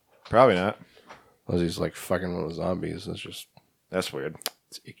 Probably not. Unless he's fucking one of the zombies. That's weird.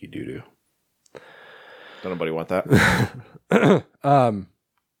 It's icky doo-doo. Don't nobody want that.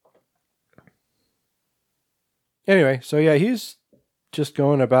 Anyway, so yeah, he's just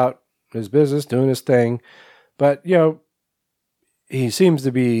going about his business, doing his thing. But, he seems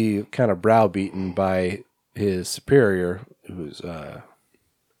to be kind of browbeaten by his superior, who's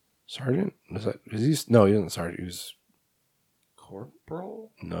sergeant? No, he isn't sergeant. He's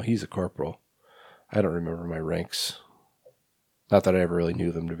corporal? No, he's a corporal. I don't remember my ranks. Not that I ever really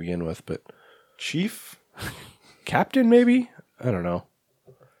knew them to begin with, but... Chief? captain, maybe? I don't know.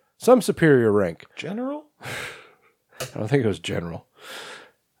 Some superior rank. General? I don't think it was general.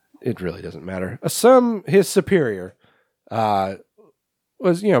 It really doesn't matter. His superior was,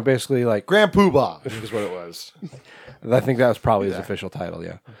 basically like Grand Poobah is what it was. I think that was probably his official title.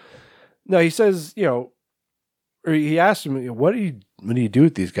 Yeah. No, he says, or he asked him, what do you do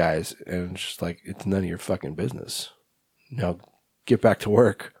with these guys? And it's just like, it's none of your fucking business. Now get back to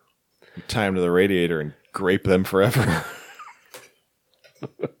work. Tie them to the radiator and grape them forever.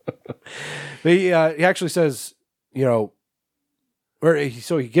 But he actually says, so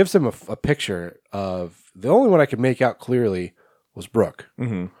he gives him a picture of the only one I could make out clearly was Brooke.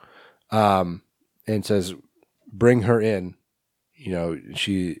 Mm-hmm. And says, bring her in.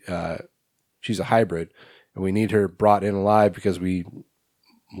 She's a hybrid, and we need her brought in alive because we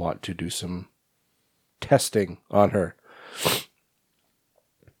want to do some testing on her.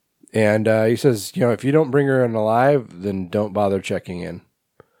 And he says, if you don't bring her in alive, then don't bother checking in.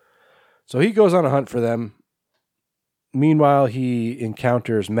 So he goes on a hunt for them. Meanwhile, he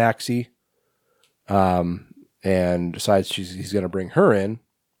encounters Maxie, and decides he's going to bring her in.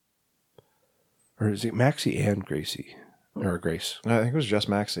 Or is it Maxie and Gracie? Or Grace? I think it was just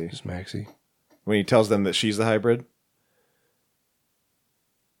Maxie. Just Maxie. When he tells them that she's the hybrid?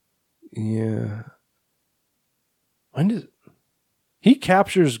 Yeah. He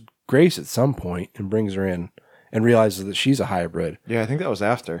captures Grace at some point and brings her in and realizes that she's a hybrid. Yeah, I think that was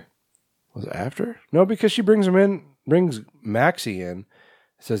after. Was it after? No, because she brings Maxie in,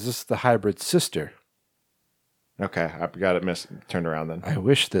 says this is the hybrid sister. Okay, I got it turned around then. I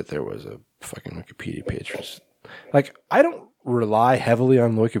wish that there was a fucking Wikipedia page. I don't rely heavily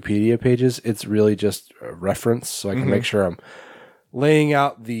on Wikipedia pages. It's really just a reference, so I can make sure I'm laying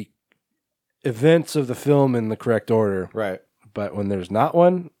out the events of the film in the correct order. Right. But when there's not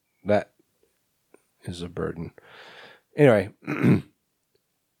one, that is a burden. Anyway,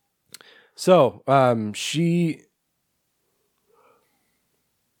 so she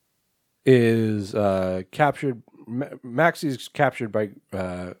is captured. Maxie's captured by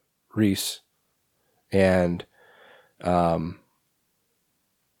Reese, and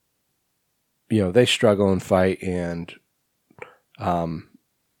they struggle and fight, and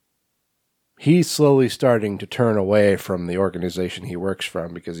he's slowly starting to turn away from the organization he works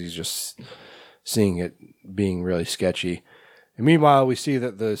from because he's just seeing it being really sketchy. And meanwhile, we see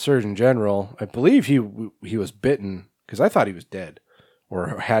that the Surgeon General, I believe he was bitten, because I thought he was dead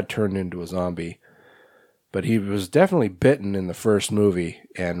or had turned into a zombie. But he was definitely bitten in the first movie,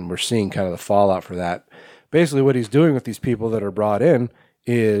 and we're seeing kind of the fallout for that. Basically, what he's doing with these people that are brought in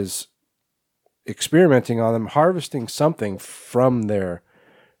is experimenting on them, harvesting something from their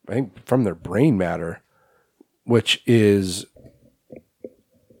brain matter, which is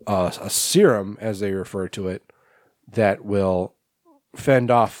a serum, as they refer to it, that will fend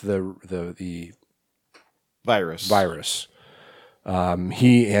off the virus.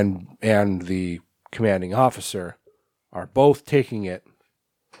 He and the commanding officer are both taking it,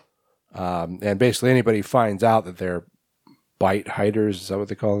 and basically anybody finds out that they're bite hiders, is that what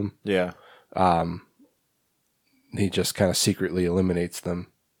they call them? Yeah. He just kind of secretly eliminates them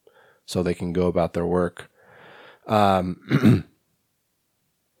so they can go about their work.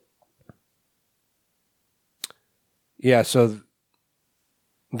 Yeah, so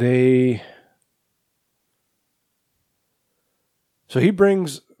he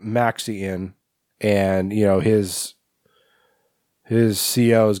brings Maxie in, and his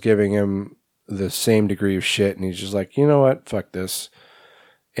CO is giving him the same degree of shit, and he's just like, you know what, fuck this,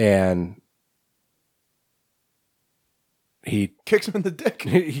 and he kicks him in the dick.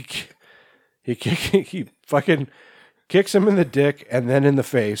 He fucking kicks him in the dick and then in the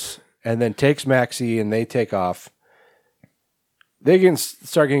face, and then takes Maxie, and they take off. They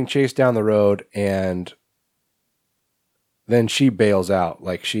start getting chased down the road, and then she bails out.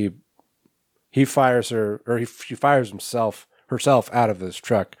 Like he fires her, or she fires herself out of this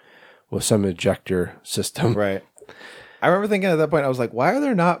truck with some ejector system. Right. I remember thinking at that point, I was like, why are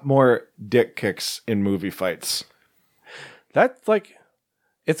there not more dick kicks in movie fights? That's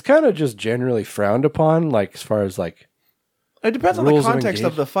it's kind of just generally frowned upon, as far as it depends on the context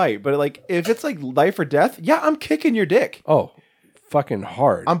of the fight, but if it's life or death, yeah, I'm kicking your dick. Oh, fucking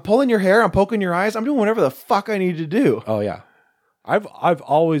hard. I'm pulling your hair, I'm poking your eyes, I'm doing whatever the fuck I need to do. Oh yeah. I've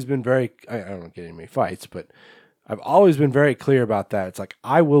always been very, I don't get in many fights, but I've always been very clear about that. It's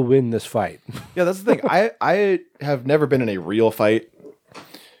I will win this fight. Yeah, that's the thing. I have never been in a real fight,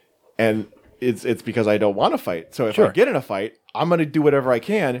 and it's because I don't want to fight. So if I get in a fight, I'm going to do whatever I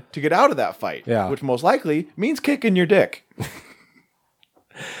can to get out of that fight. Yeah. Which most likely means kicking your dick.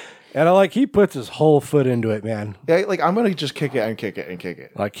 And he puts his whole foot into it, man. Yeah, like I'm gonna just kick it and kick it and kick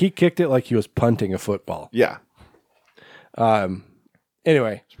it. Like he kicked it like he was punting a football. Yeah.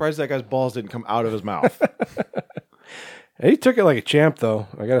 Anyway, surprised that guy's balls didn't come out of his mouth. He took it like a champ, though.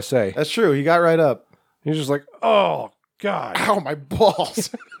 I gotta say, that's true. He got right up. He was just like, "Oh God, ow, my balls."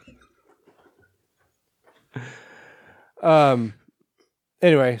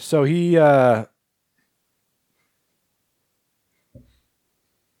 Anyway, so he.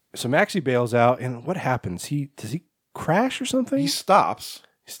 So Maxie bails out, and what happens? Does he crash or something? He stops.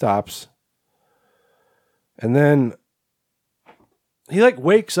 And then he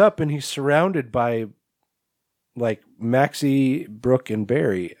wakes up and he's surrounded by Maxie, Brooke, and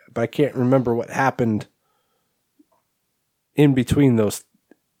Barry. But I can't remember what happened in between those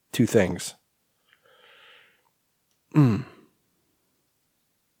two things.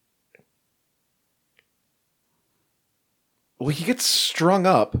 Well, he gets strung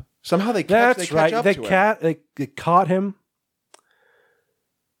up. Somehow they catch up to him. They caught him,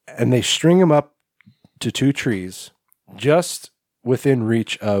 and they string him up to two trees, just within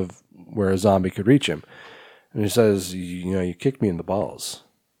reach of where a zombie could reach him. And he says, you kicked me in the balls.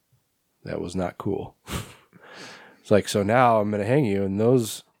 That was not cool. It's so now I'm going to hang you, and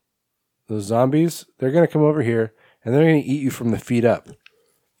those zombies, they're going to come over here, and they're going to eat you from the feet up.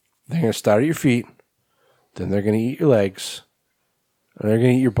 They're going to start at your feet, then they're going to eat your legs, and they're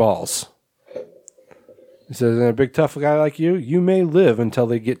going to eat your balls. He says, and a big tough guy like you may live until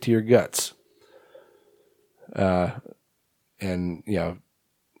they get to your guts. And,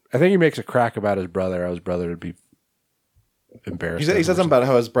 I think he makes a crack about his brother. His brother would be embarrassed. He said something about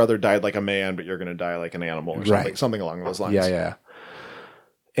how his brother died like a man, but you're going to die like an animal or something, something along those lines. Yeah.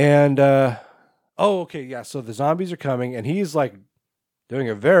 And, so the zombies are coming, and he's doing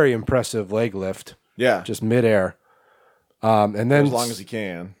a very impressive leg lift. Yeah. Just midair. And then as long as he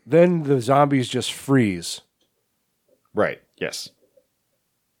can. Then the zombies just freeze. Right. Yes.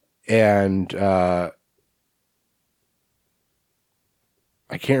 And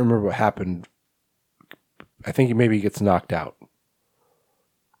I can't remember what happened. I think maybe he gets knocked out.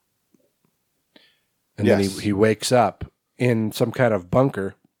 And then he wakes up in some kind of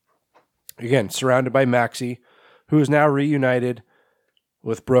bunker. Again, surrounded by Maxie, who is now reunited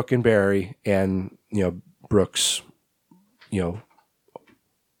with Brooke and Barry and, Brooke's,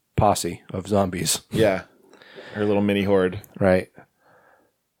 posse of zombies. Yeah. Her little mini horde. Right.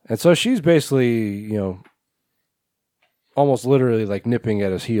 And so she's basically, almost literally nipping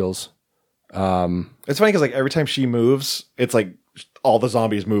at his heels. It's funny because every time she moves, it's all the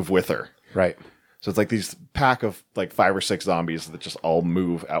zombies move with her. Right. So it's these pack of 5 or 6 zombies that just all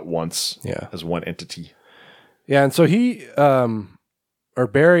move at once. Yeah. As one entity. Yeah. And so he, or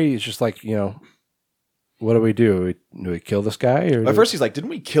Barry is just what do we do? Do we kill this guy? Or at first he's didn't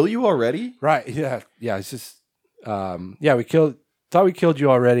we kill you already? Right. Yeah. Yeah. It's just, thought we killed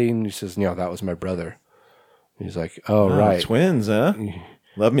you already. And he says, that was my brother. He's right. Twins, huh?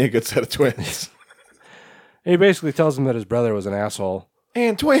 Love me a good set of twins. He basically tells him that his brother was an asshole.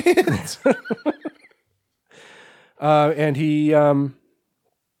 And twins. And he,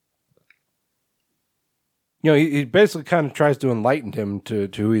 he basically kind of tries to enlighten him to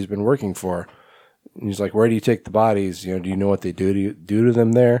who he's been working for. And he's like, where do you take the bodies? Do you know what they do to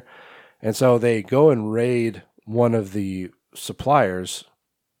them there? And so they go and raid one of the suppliers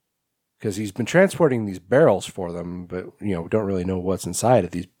because he's been transporting these barrels for them, but don't really know what's inside of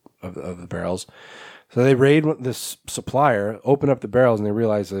these of the barrels. So they raid this supplier, open up the barrels, and they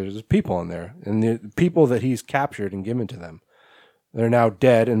realize there's people in there, and the people that he's captured and given to them, they're now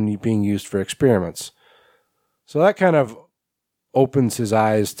dead and being used for experiments. So that kind of opens his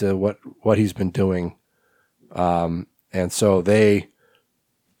eyes to what he's been doing, and so they,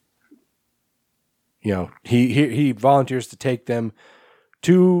 he volunteers to take them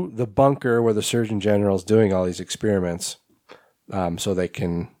to the bunker where the Surgeon General is doing all these experiments, so they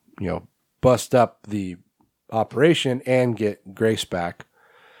can, bust up the operation and get Grace back.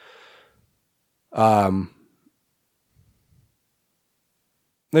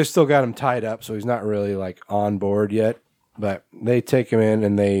 They've still got him tied up, so he's not really on board yet, but they take him in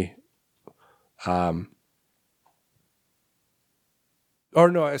and they, so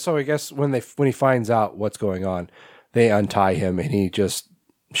I guess when he finds out what's going on, they untie him and he just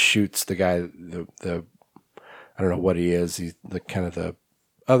shoots the guy, the I don't know what he is. He's the kind of the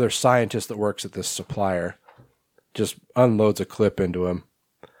other scientist that works at this supplier. Just unloads a clip into him.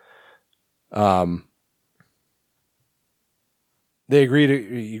 He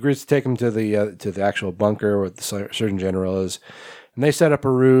agrees to take him to the actual bunker where the Surgeon General is, and they set up a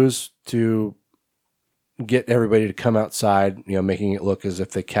ruse to, get everybody to come outside, making it look as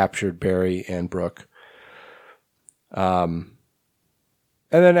if they captured Barry and Brooke. And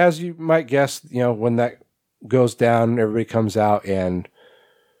then, as you might guess, when that goes down, everybody comes out and,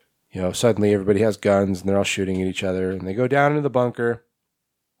 suddenly everybody has guns and they're all shooting at each other and they go down into the bunker.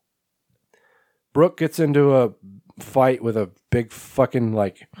 Brooke gets into a fight with a big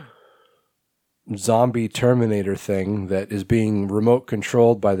fucking zombie Terminator thing that is being remote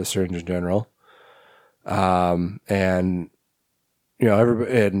controlled by the Surgeon General. And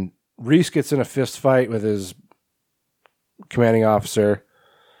everybody, and Reese gets in a fist fight with his commanding officer.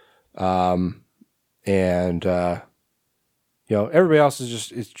 Everybody else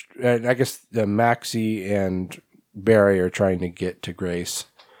is and I guess Maxie and Barry are trying to get to Grace.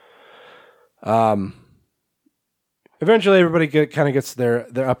 Eventually everybody kind of gets their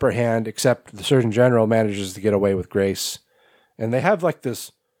upper hand, except the Surgeon General manages to get away with Grace. And they have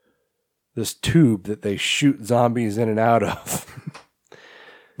this tube that they shoot zombies in and out of.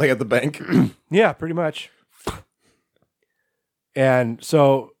 Like at the bank? Yeah, pretty much. And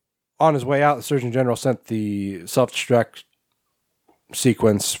so on his way out, the Surgeon General sent the self-destruct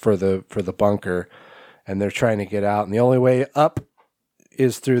sequence for the bunker, and they're trying to get out. And the only way up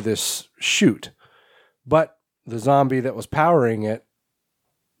is through this chute. But the zombie that was powering it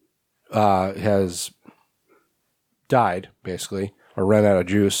has died, basically, or run out of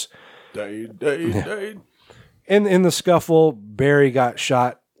juice. Died. In the scuffle, Barry got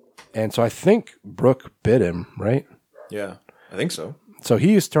shot, and so I think Brooke bit him, right? Yeah, I think so. So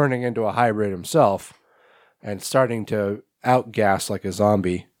he's turning into a hybrid himself and starting to outgas like a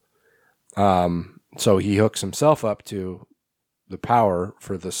zombie. So he hooks himself up to the power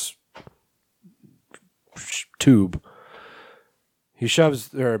for this tube. He shoves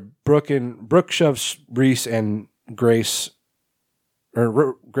Brooke shoves Reese and Grace,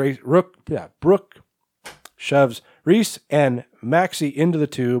 Brooke shoves Reese and Maxie into the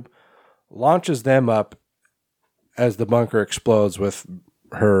tube, launches them up as the bunker explodes with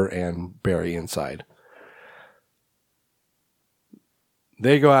her and Barry inside.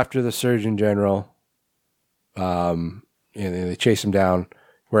 They go after the Surgeon General, and they chase him down,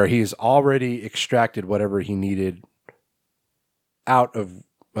 where he's already extracted whatever he needed out of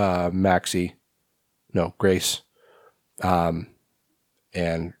Grace. And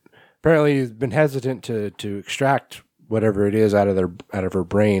apparently he's been hesitant to extract whatever it is out of her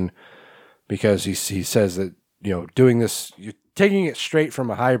brain, because he says that, doing this, taking it straight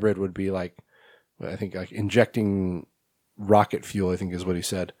from a hybrid would be like injecting rocket fuel, I think is what he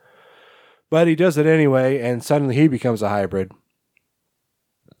said. But he does it anyway, and suddenly he becomes a hybrid.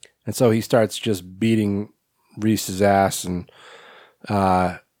 And so he starts just beating Reese's ass, and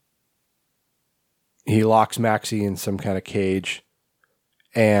he locks Maxie in some kind of cage.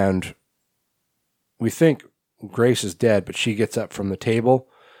 And we think Grace is dead, but she gets up from the table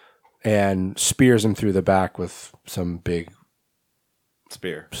and spears him through the back with some big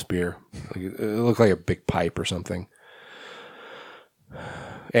spear. It looked like a big pipe or something.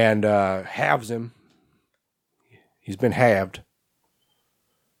 And halves him. He's been halved.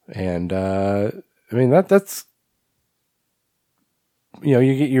 And that's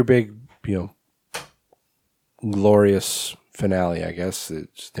you get your big, glorious finale, I guess.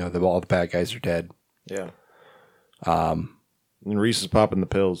 It's, all the bad guys are dead. Yeah. And Reese is popping the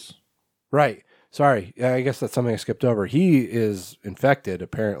pills. Right. Sorry. I guess that's something I skipped over. He is infected,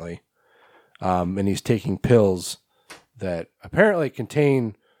 apparently. And he's taking pills that apparently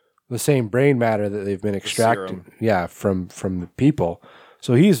contain the same brain matter that they've been extracting. Yeah, from the people.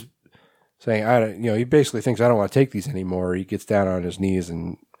 So he's saying, he basically thinks, I don't want to take these anymore. He gets down on his knees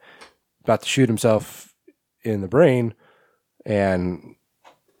and about to shoot himself in the brain. And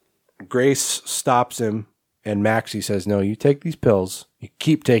Grace stops him, and Maxie says, no, you take these pills, you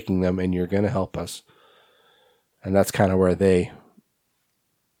keep taking them, and you're going to help us. And that's kind of where they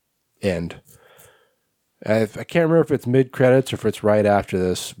end. I can't remember if it's mid-credits or if it's right after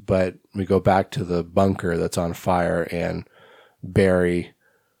this, but we go back to the bunker that's on fire, and Barry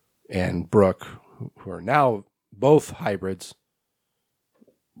and Brooke, who are now both hybrids,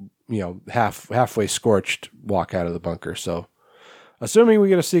 halfway scorched, walk out of the bunker. So, assuming we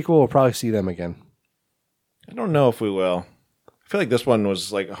get a sequel, we'll probably see them again. I don't know if we will. I feel like this one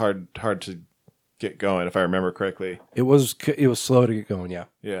was hard to get going, if I remember correctly. It was slow to get going. Yeah.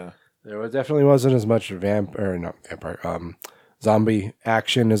 Yeah. There definitely wasn't as much zombie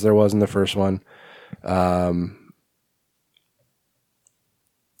action as there was in the first one.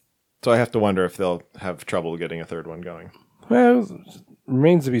 So I have to wonder if they'll have trouble getting a third one going. Well, it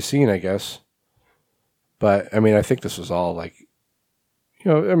remains to be seen, I guess. But I think this was all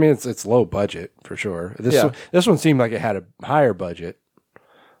I mean, it's low budget for sure. This one seemed like it had a higher budget.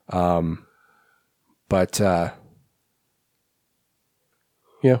 But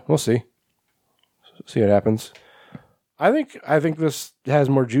we'll see. See what happens. I think this has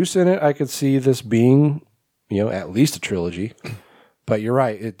more juice in it. I could see this being, at least a trilogy. But you're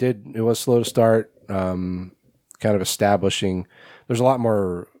right. It was slow to start. Kind of establishing. There's a lot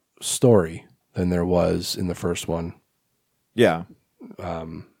more story than there was in the first one. Yeah. I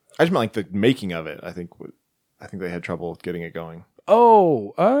just meant like the making of it. I think they had trouble getting it going.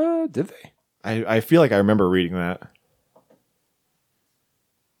 Oh, did they? I feel like I remember reading that,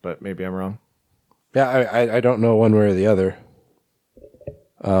 but maybe I'm wrong. Yeah, I don't know one way or the other.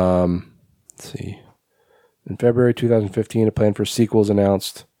 Let's see. In February 2015, a plan for sequels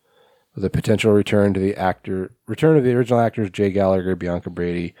announced with a potential return of the original actors Jay Gallagher, Bianca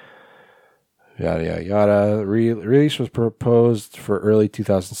Brady, yada yada yada. Release was proposed for early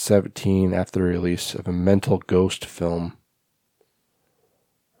 2017 after the release of a mental ghost film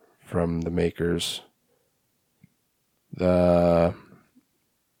from the makers.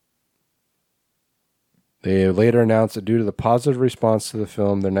 They later announced that due to the positive response to the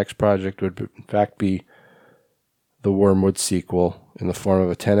film, their next project would in fact be the Wyrmwood sequel in the form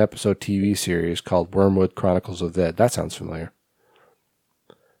of a 10-episode TV series called Wyrmwood Chronicles of the Dead. That sounds familiar.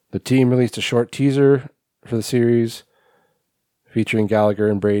 The team released a short teaser for the series featuring Gallagher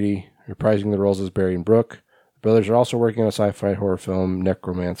and Brady reprising the roles as Barry and Brooke. The brothers are also working on a sci-fi horror film,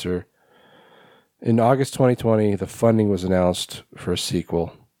 Necromancer. In August 2020, the funding was announced for a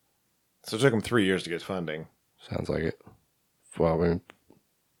sequel. So it took them 3 years to get funding. Sounds like it. Well, I mean,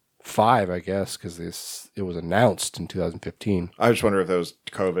 5, I guess, because it was announced in 2015. I just wonder if that was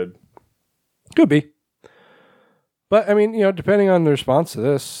COVID. Could be. But, I mean, depending on the response to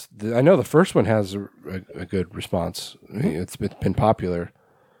this, I know the first one has a good response. I mean, it's been popular.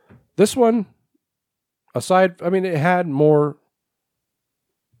 This one, it had more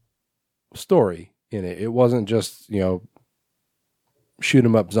story in it. It wasn't just, shoot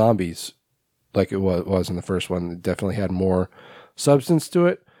 'em up zombies like it was in the first one. It definitely had more substance to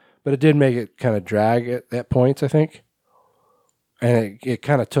it, but it did make it kind of drag at points, I think. And it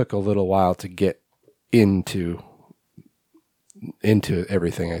kind of took a little while to get into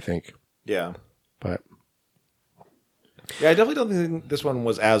everything, I think. Yeah. But yeah, I definitely don't think this one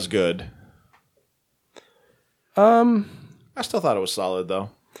was as good. I still thought it was solid though.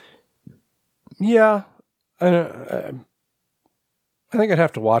 Yeah. I think I'd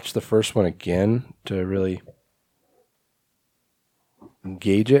have to watch the first one again to really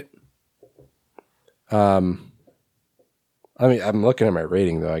gauge it. I'm looking at my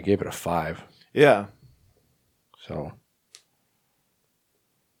rating though. I gave it a 5. Yeah. So,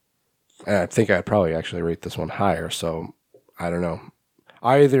 and I think I'd probably actually rate this one higher. So, I don't know.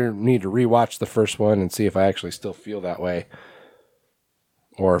 I either need to rewatch the first one and see if I actually still feel that way,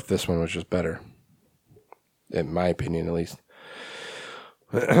 or if this one was just better. In my opinion, at least.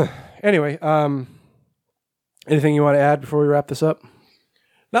 Anyway, anything you want to add before we wrap this up?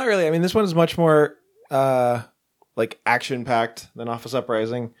 Not really. I mean, this one is much more action-packed than Office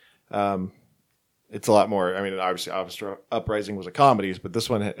Uprising. It's a lot more. I mean, obviously, Office Uprising was a comedy, but this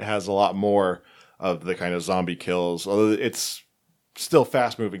one has a lot more of the kind of zombie kills. Although it's still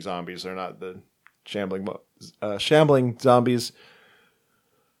fast-moving zombies. They're not the shambling zombies.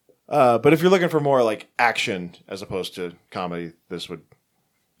 But if you're looking for more like action as opposed to comedy,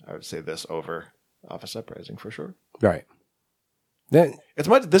 I would say this over Office Uprising for sure. Right.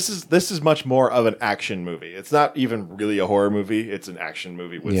 This is much more of an action movie. It's not even really a horror movie. It's an action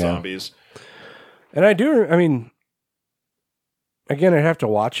movie with zombies. And again, I'd have to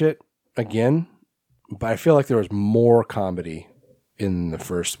watch it again, but I feel like there was more comedy in the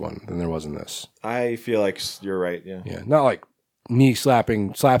first one than there was in this. I feel like you're right. Yeah. Yeah. Not like knee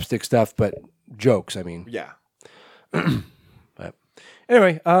slapping, slapstick stuff, but jokes. I mean, yeah. But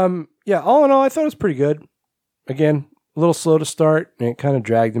anyway, all in all, I thought it was pretty good. Again, a little slow to start, and it kind of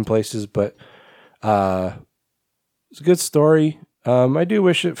dragged in places, but it's a good story. I do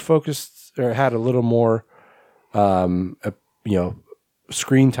wish it focused or had a little more,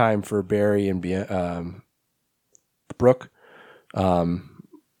 screen time for Barry and Brooke.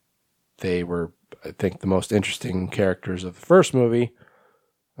 They were, I think, the most interesting characters of the first movie.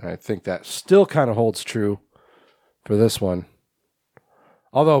 I think that still kind of holds true for this one.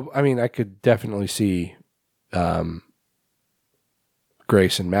 Although, I could definitely see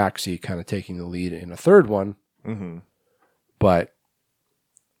Grace and Maxie kind of taking the lead in a third one. Mm-hmm. But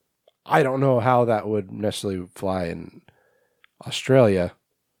I don't know how that would necessarily fly in Australia.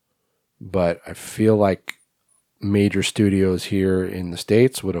 But I feel like major studios here in the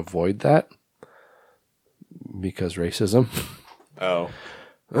States would avoid that because racism. Oh.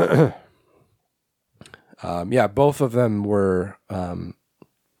 Yeah, both of them were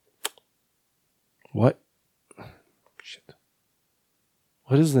what? Shit.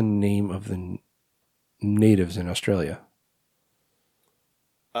 What is the name of the natives in Australia?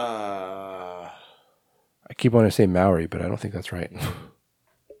 I keep wanting to say Maori, but I don't think that's right.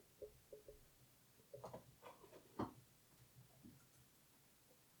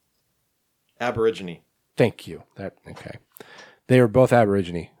 Aborigine. Thank you. Okay. They were both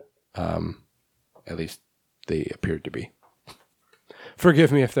Aborigine. At least they appeared to be.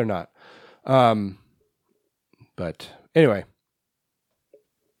 Forgive me if they're not. But anyway.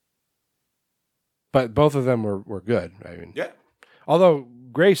 But both of them were good. I mean, yeah. Although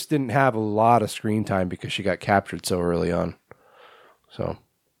Grace didn't have a lot of screen time because she got captured so early on. So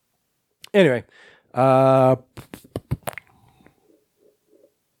anyway, I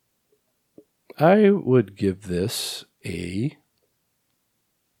would give this a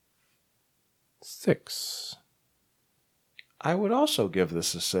 6. I would also give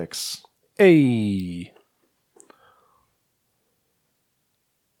this a 6. Hey.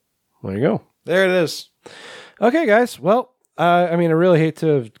 There you go. There it is. Okay, guys. Well, I mean, I really hate to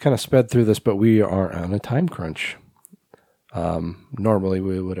have kind of sped through this, but we are on a time crunch. Normally,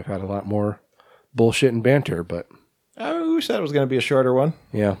 we would have had a lot more bullshit and banter, but... we said it was going to be a shorter one.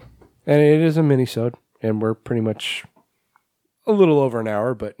 Yeah. And it is a mini-sode, and we're pretty much a little over an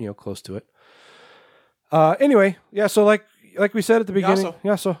hour, but, close to it. Anyway, yeah, so like we said at the beginning...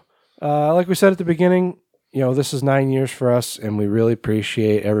 like we said at the beginning, this is 9 years for us, and we really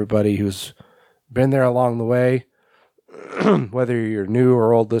appreciate everybody who's been there along the way, whether you're new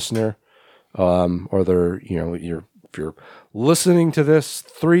or old listener, or if you're listening to this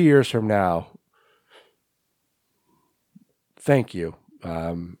 3 years from now, thank you.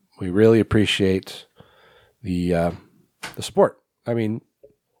 We really appreciate the support. I mean,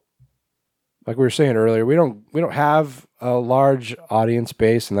 like we were saying earlier, we don't have a large audience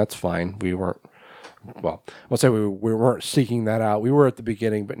base, and that's fine. We weren't. Well, I'll say we weren't seeking that out. We were at the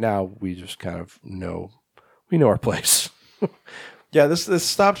beginning, but now we just kind of know our place. Yeah, this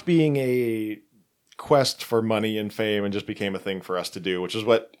stopped being a quest for money and fame and just became a thing for us to do, which is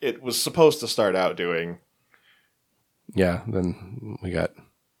what it was supposed to start out doing. Yeah, then we got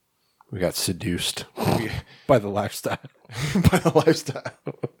seduced by the lifestyle. By the lifestyle.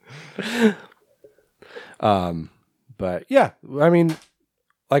 But yeah, I mean,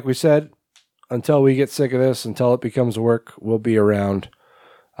 like we said, until we get sick of this, until it becomes work, we'll be around.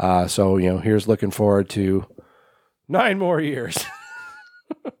 So, here's looking forward to 9 more years.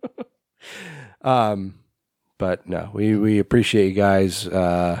 But no, we appreciate you guys.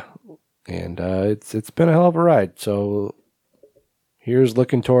 And it's been a hell of a ride. So here's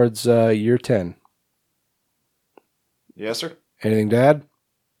looking towards year 10. Yes, sir. Anything to add?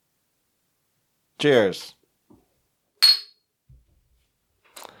 Cheers.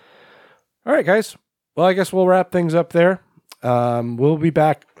 All right, guys. Well, I guess we'll wrap things up there. We'll be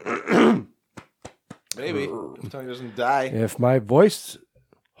back. Maybe. If Tony doesn't die. If my voice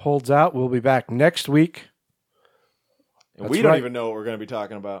holds out, we'll be back next week. And we don't even know what we're going to be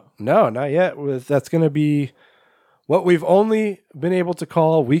talking about. No, not yet. That's going to be what we've only been able to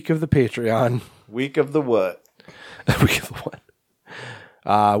call Week of the Patreon. Week of the what? Week of the what?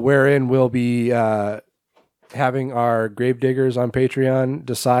 Wherein we'll be having our gravediggers on Patreon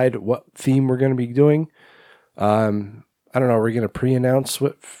decide what theme we're going to be doing. I don't know. Are we going to pre-announce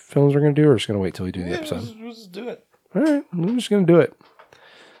what films we're going to do, or just going to wait till we do the episode? We'll just do it. All right. I'm just going to do it.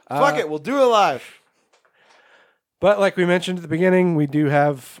 Fuck it. We'll do it live. But like we mentioned at the beginning, we do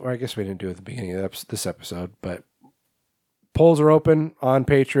have, or I guess we didn't do it at the beginning of this episode, but polls are open on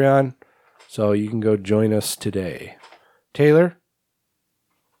Patreon, so you can go join us today. Taylor,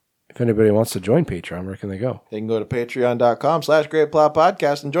 if anybody wants to join Patreon, where can they go? They can go to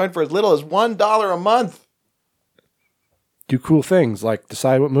patreon.com/GreatPlowPodcast and join for as little as $1 a month. Do cool things like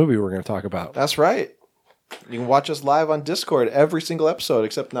decide what movie we're going to talk about. That's right. You can watch us live on Discord every single episode,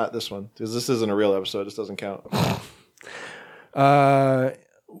 except not this one, because this isn't a real episode. This doesn't count. So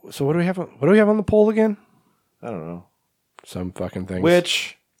what do we have? What do we have on the poll again? I don't know. Some fucking things.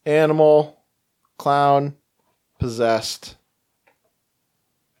 Witch, animal, clown, possessed.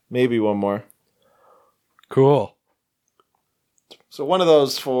 Maybe one more. Cool. So one of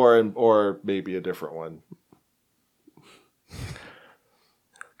those four, or maybe a different one.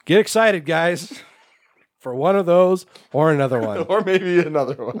 Get excited, guys, for one of those or another one. Or maybe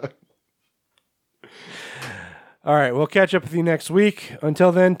another one. All right, we'll catch up with you next week.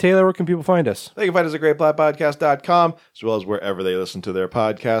 Until then, Taylor, where can people find us? They can find us at greatplatpodcast.com, as well as wherever they listen to their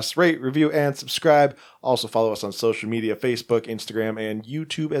podcasts. Rate, review, and subscribe. Also follow us on social media, Facebook, Instagram, and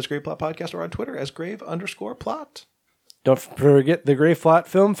YouTube as Great Plot Podcast, or on Twitter as Grave_Plot. Don't forget the Grave Plot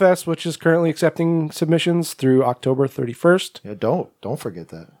Film Fest, which is currently accepting submissions through October 31st. Yeah, don't forget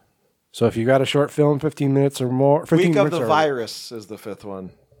that. So if you got a short film, 15 minutes or more... 15 Week of minutes the or- Virus is the 5th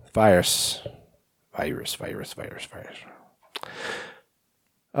one. Virus. If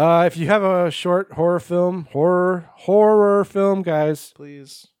you have a short horror film, guys.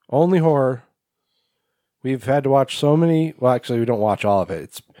 Please. Only horror. We've had to watch so many. Well, actually, we don't watch all of it.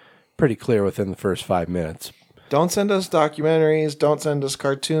 It's pretty clear within the first 5 minutes. Don't send us documentaries. Don't send us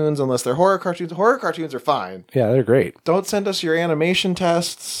cartoons unless they're horror cartoons. Horror cartoons are fine. Yeah, they're great. Don't send us your animation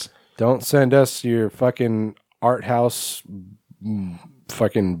tests. Don't send us your fucking art house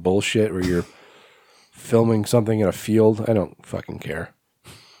fucking bullshit where you're filming something in a field. I don't fucking care.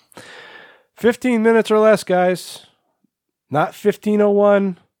 15 minutes or less, guys. Not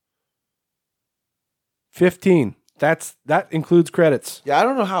 15:01. 15. That includes credits. Yeah, I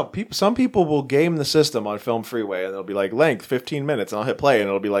don't know how some people will game the system on Film Freeway, and they'll be like, length 15 minutes, and I'll hit play, and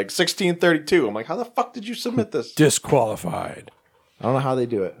it'll be like 16:32. I'm like, how the fuck did you submit this? Disqualified. I don't know how they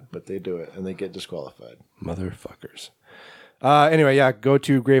do it, but they do it, and they get disqualified. Motherfuckers. Anyway, yeah, go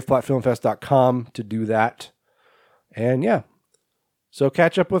to graveplotfilmfest.com to do that. And yeah. So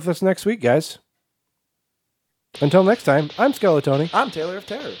catch up with us next week, guys. Until next time, I'm Skeletoni. I'm Taylor of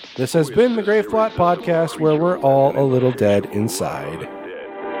Terror. This has been the Grave Plot Podcast, where we're all a little dead inside.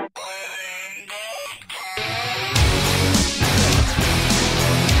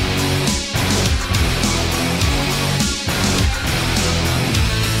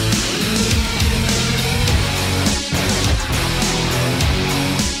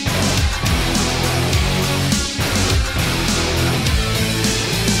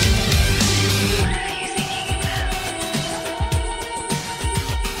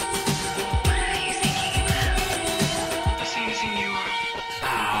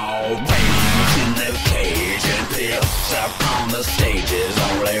 Up on the stage is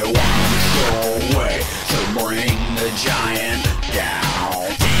only one sure way to bring the giant down.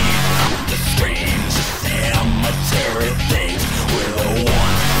 The strange cemetery things with a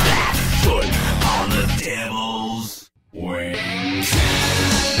one flat foot on the devil's wings.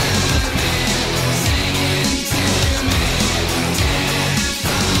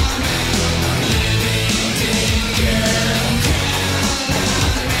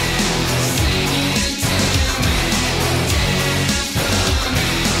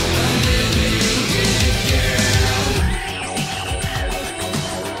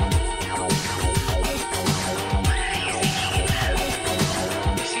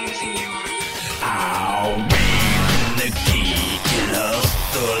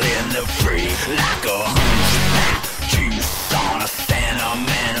 Like a hunchback juice on a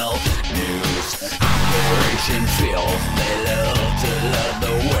sentimental news operation filth. They love to love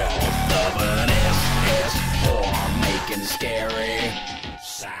the wealth of an SS4 making scary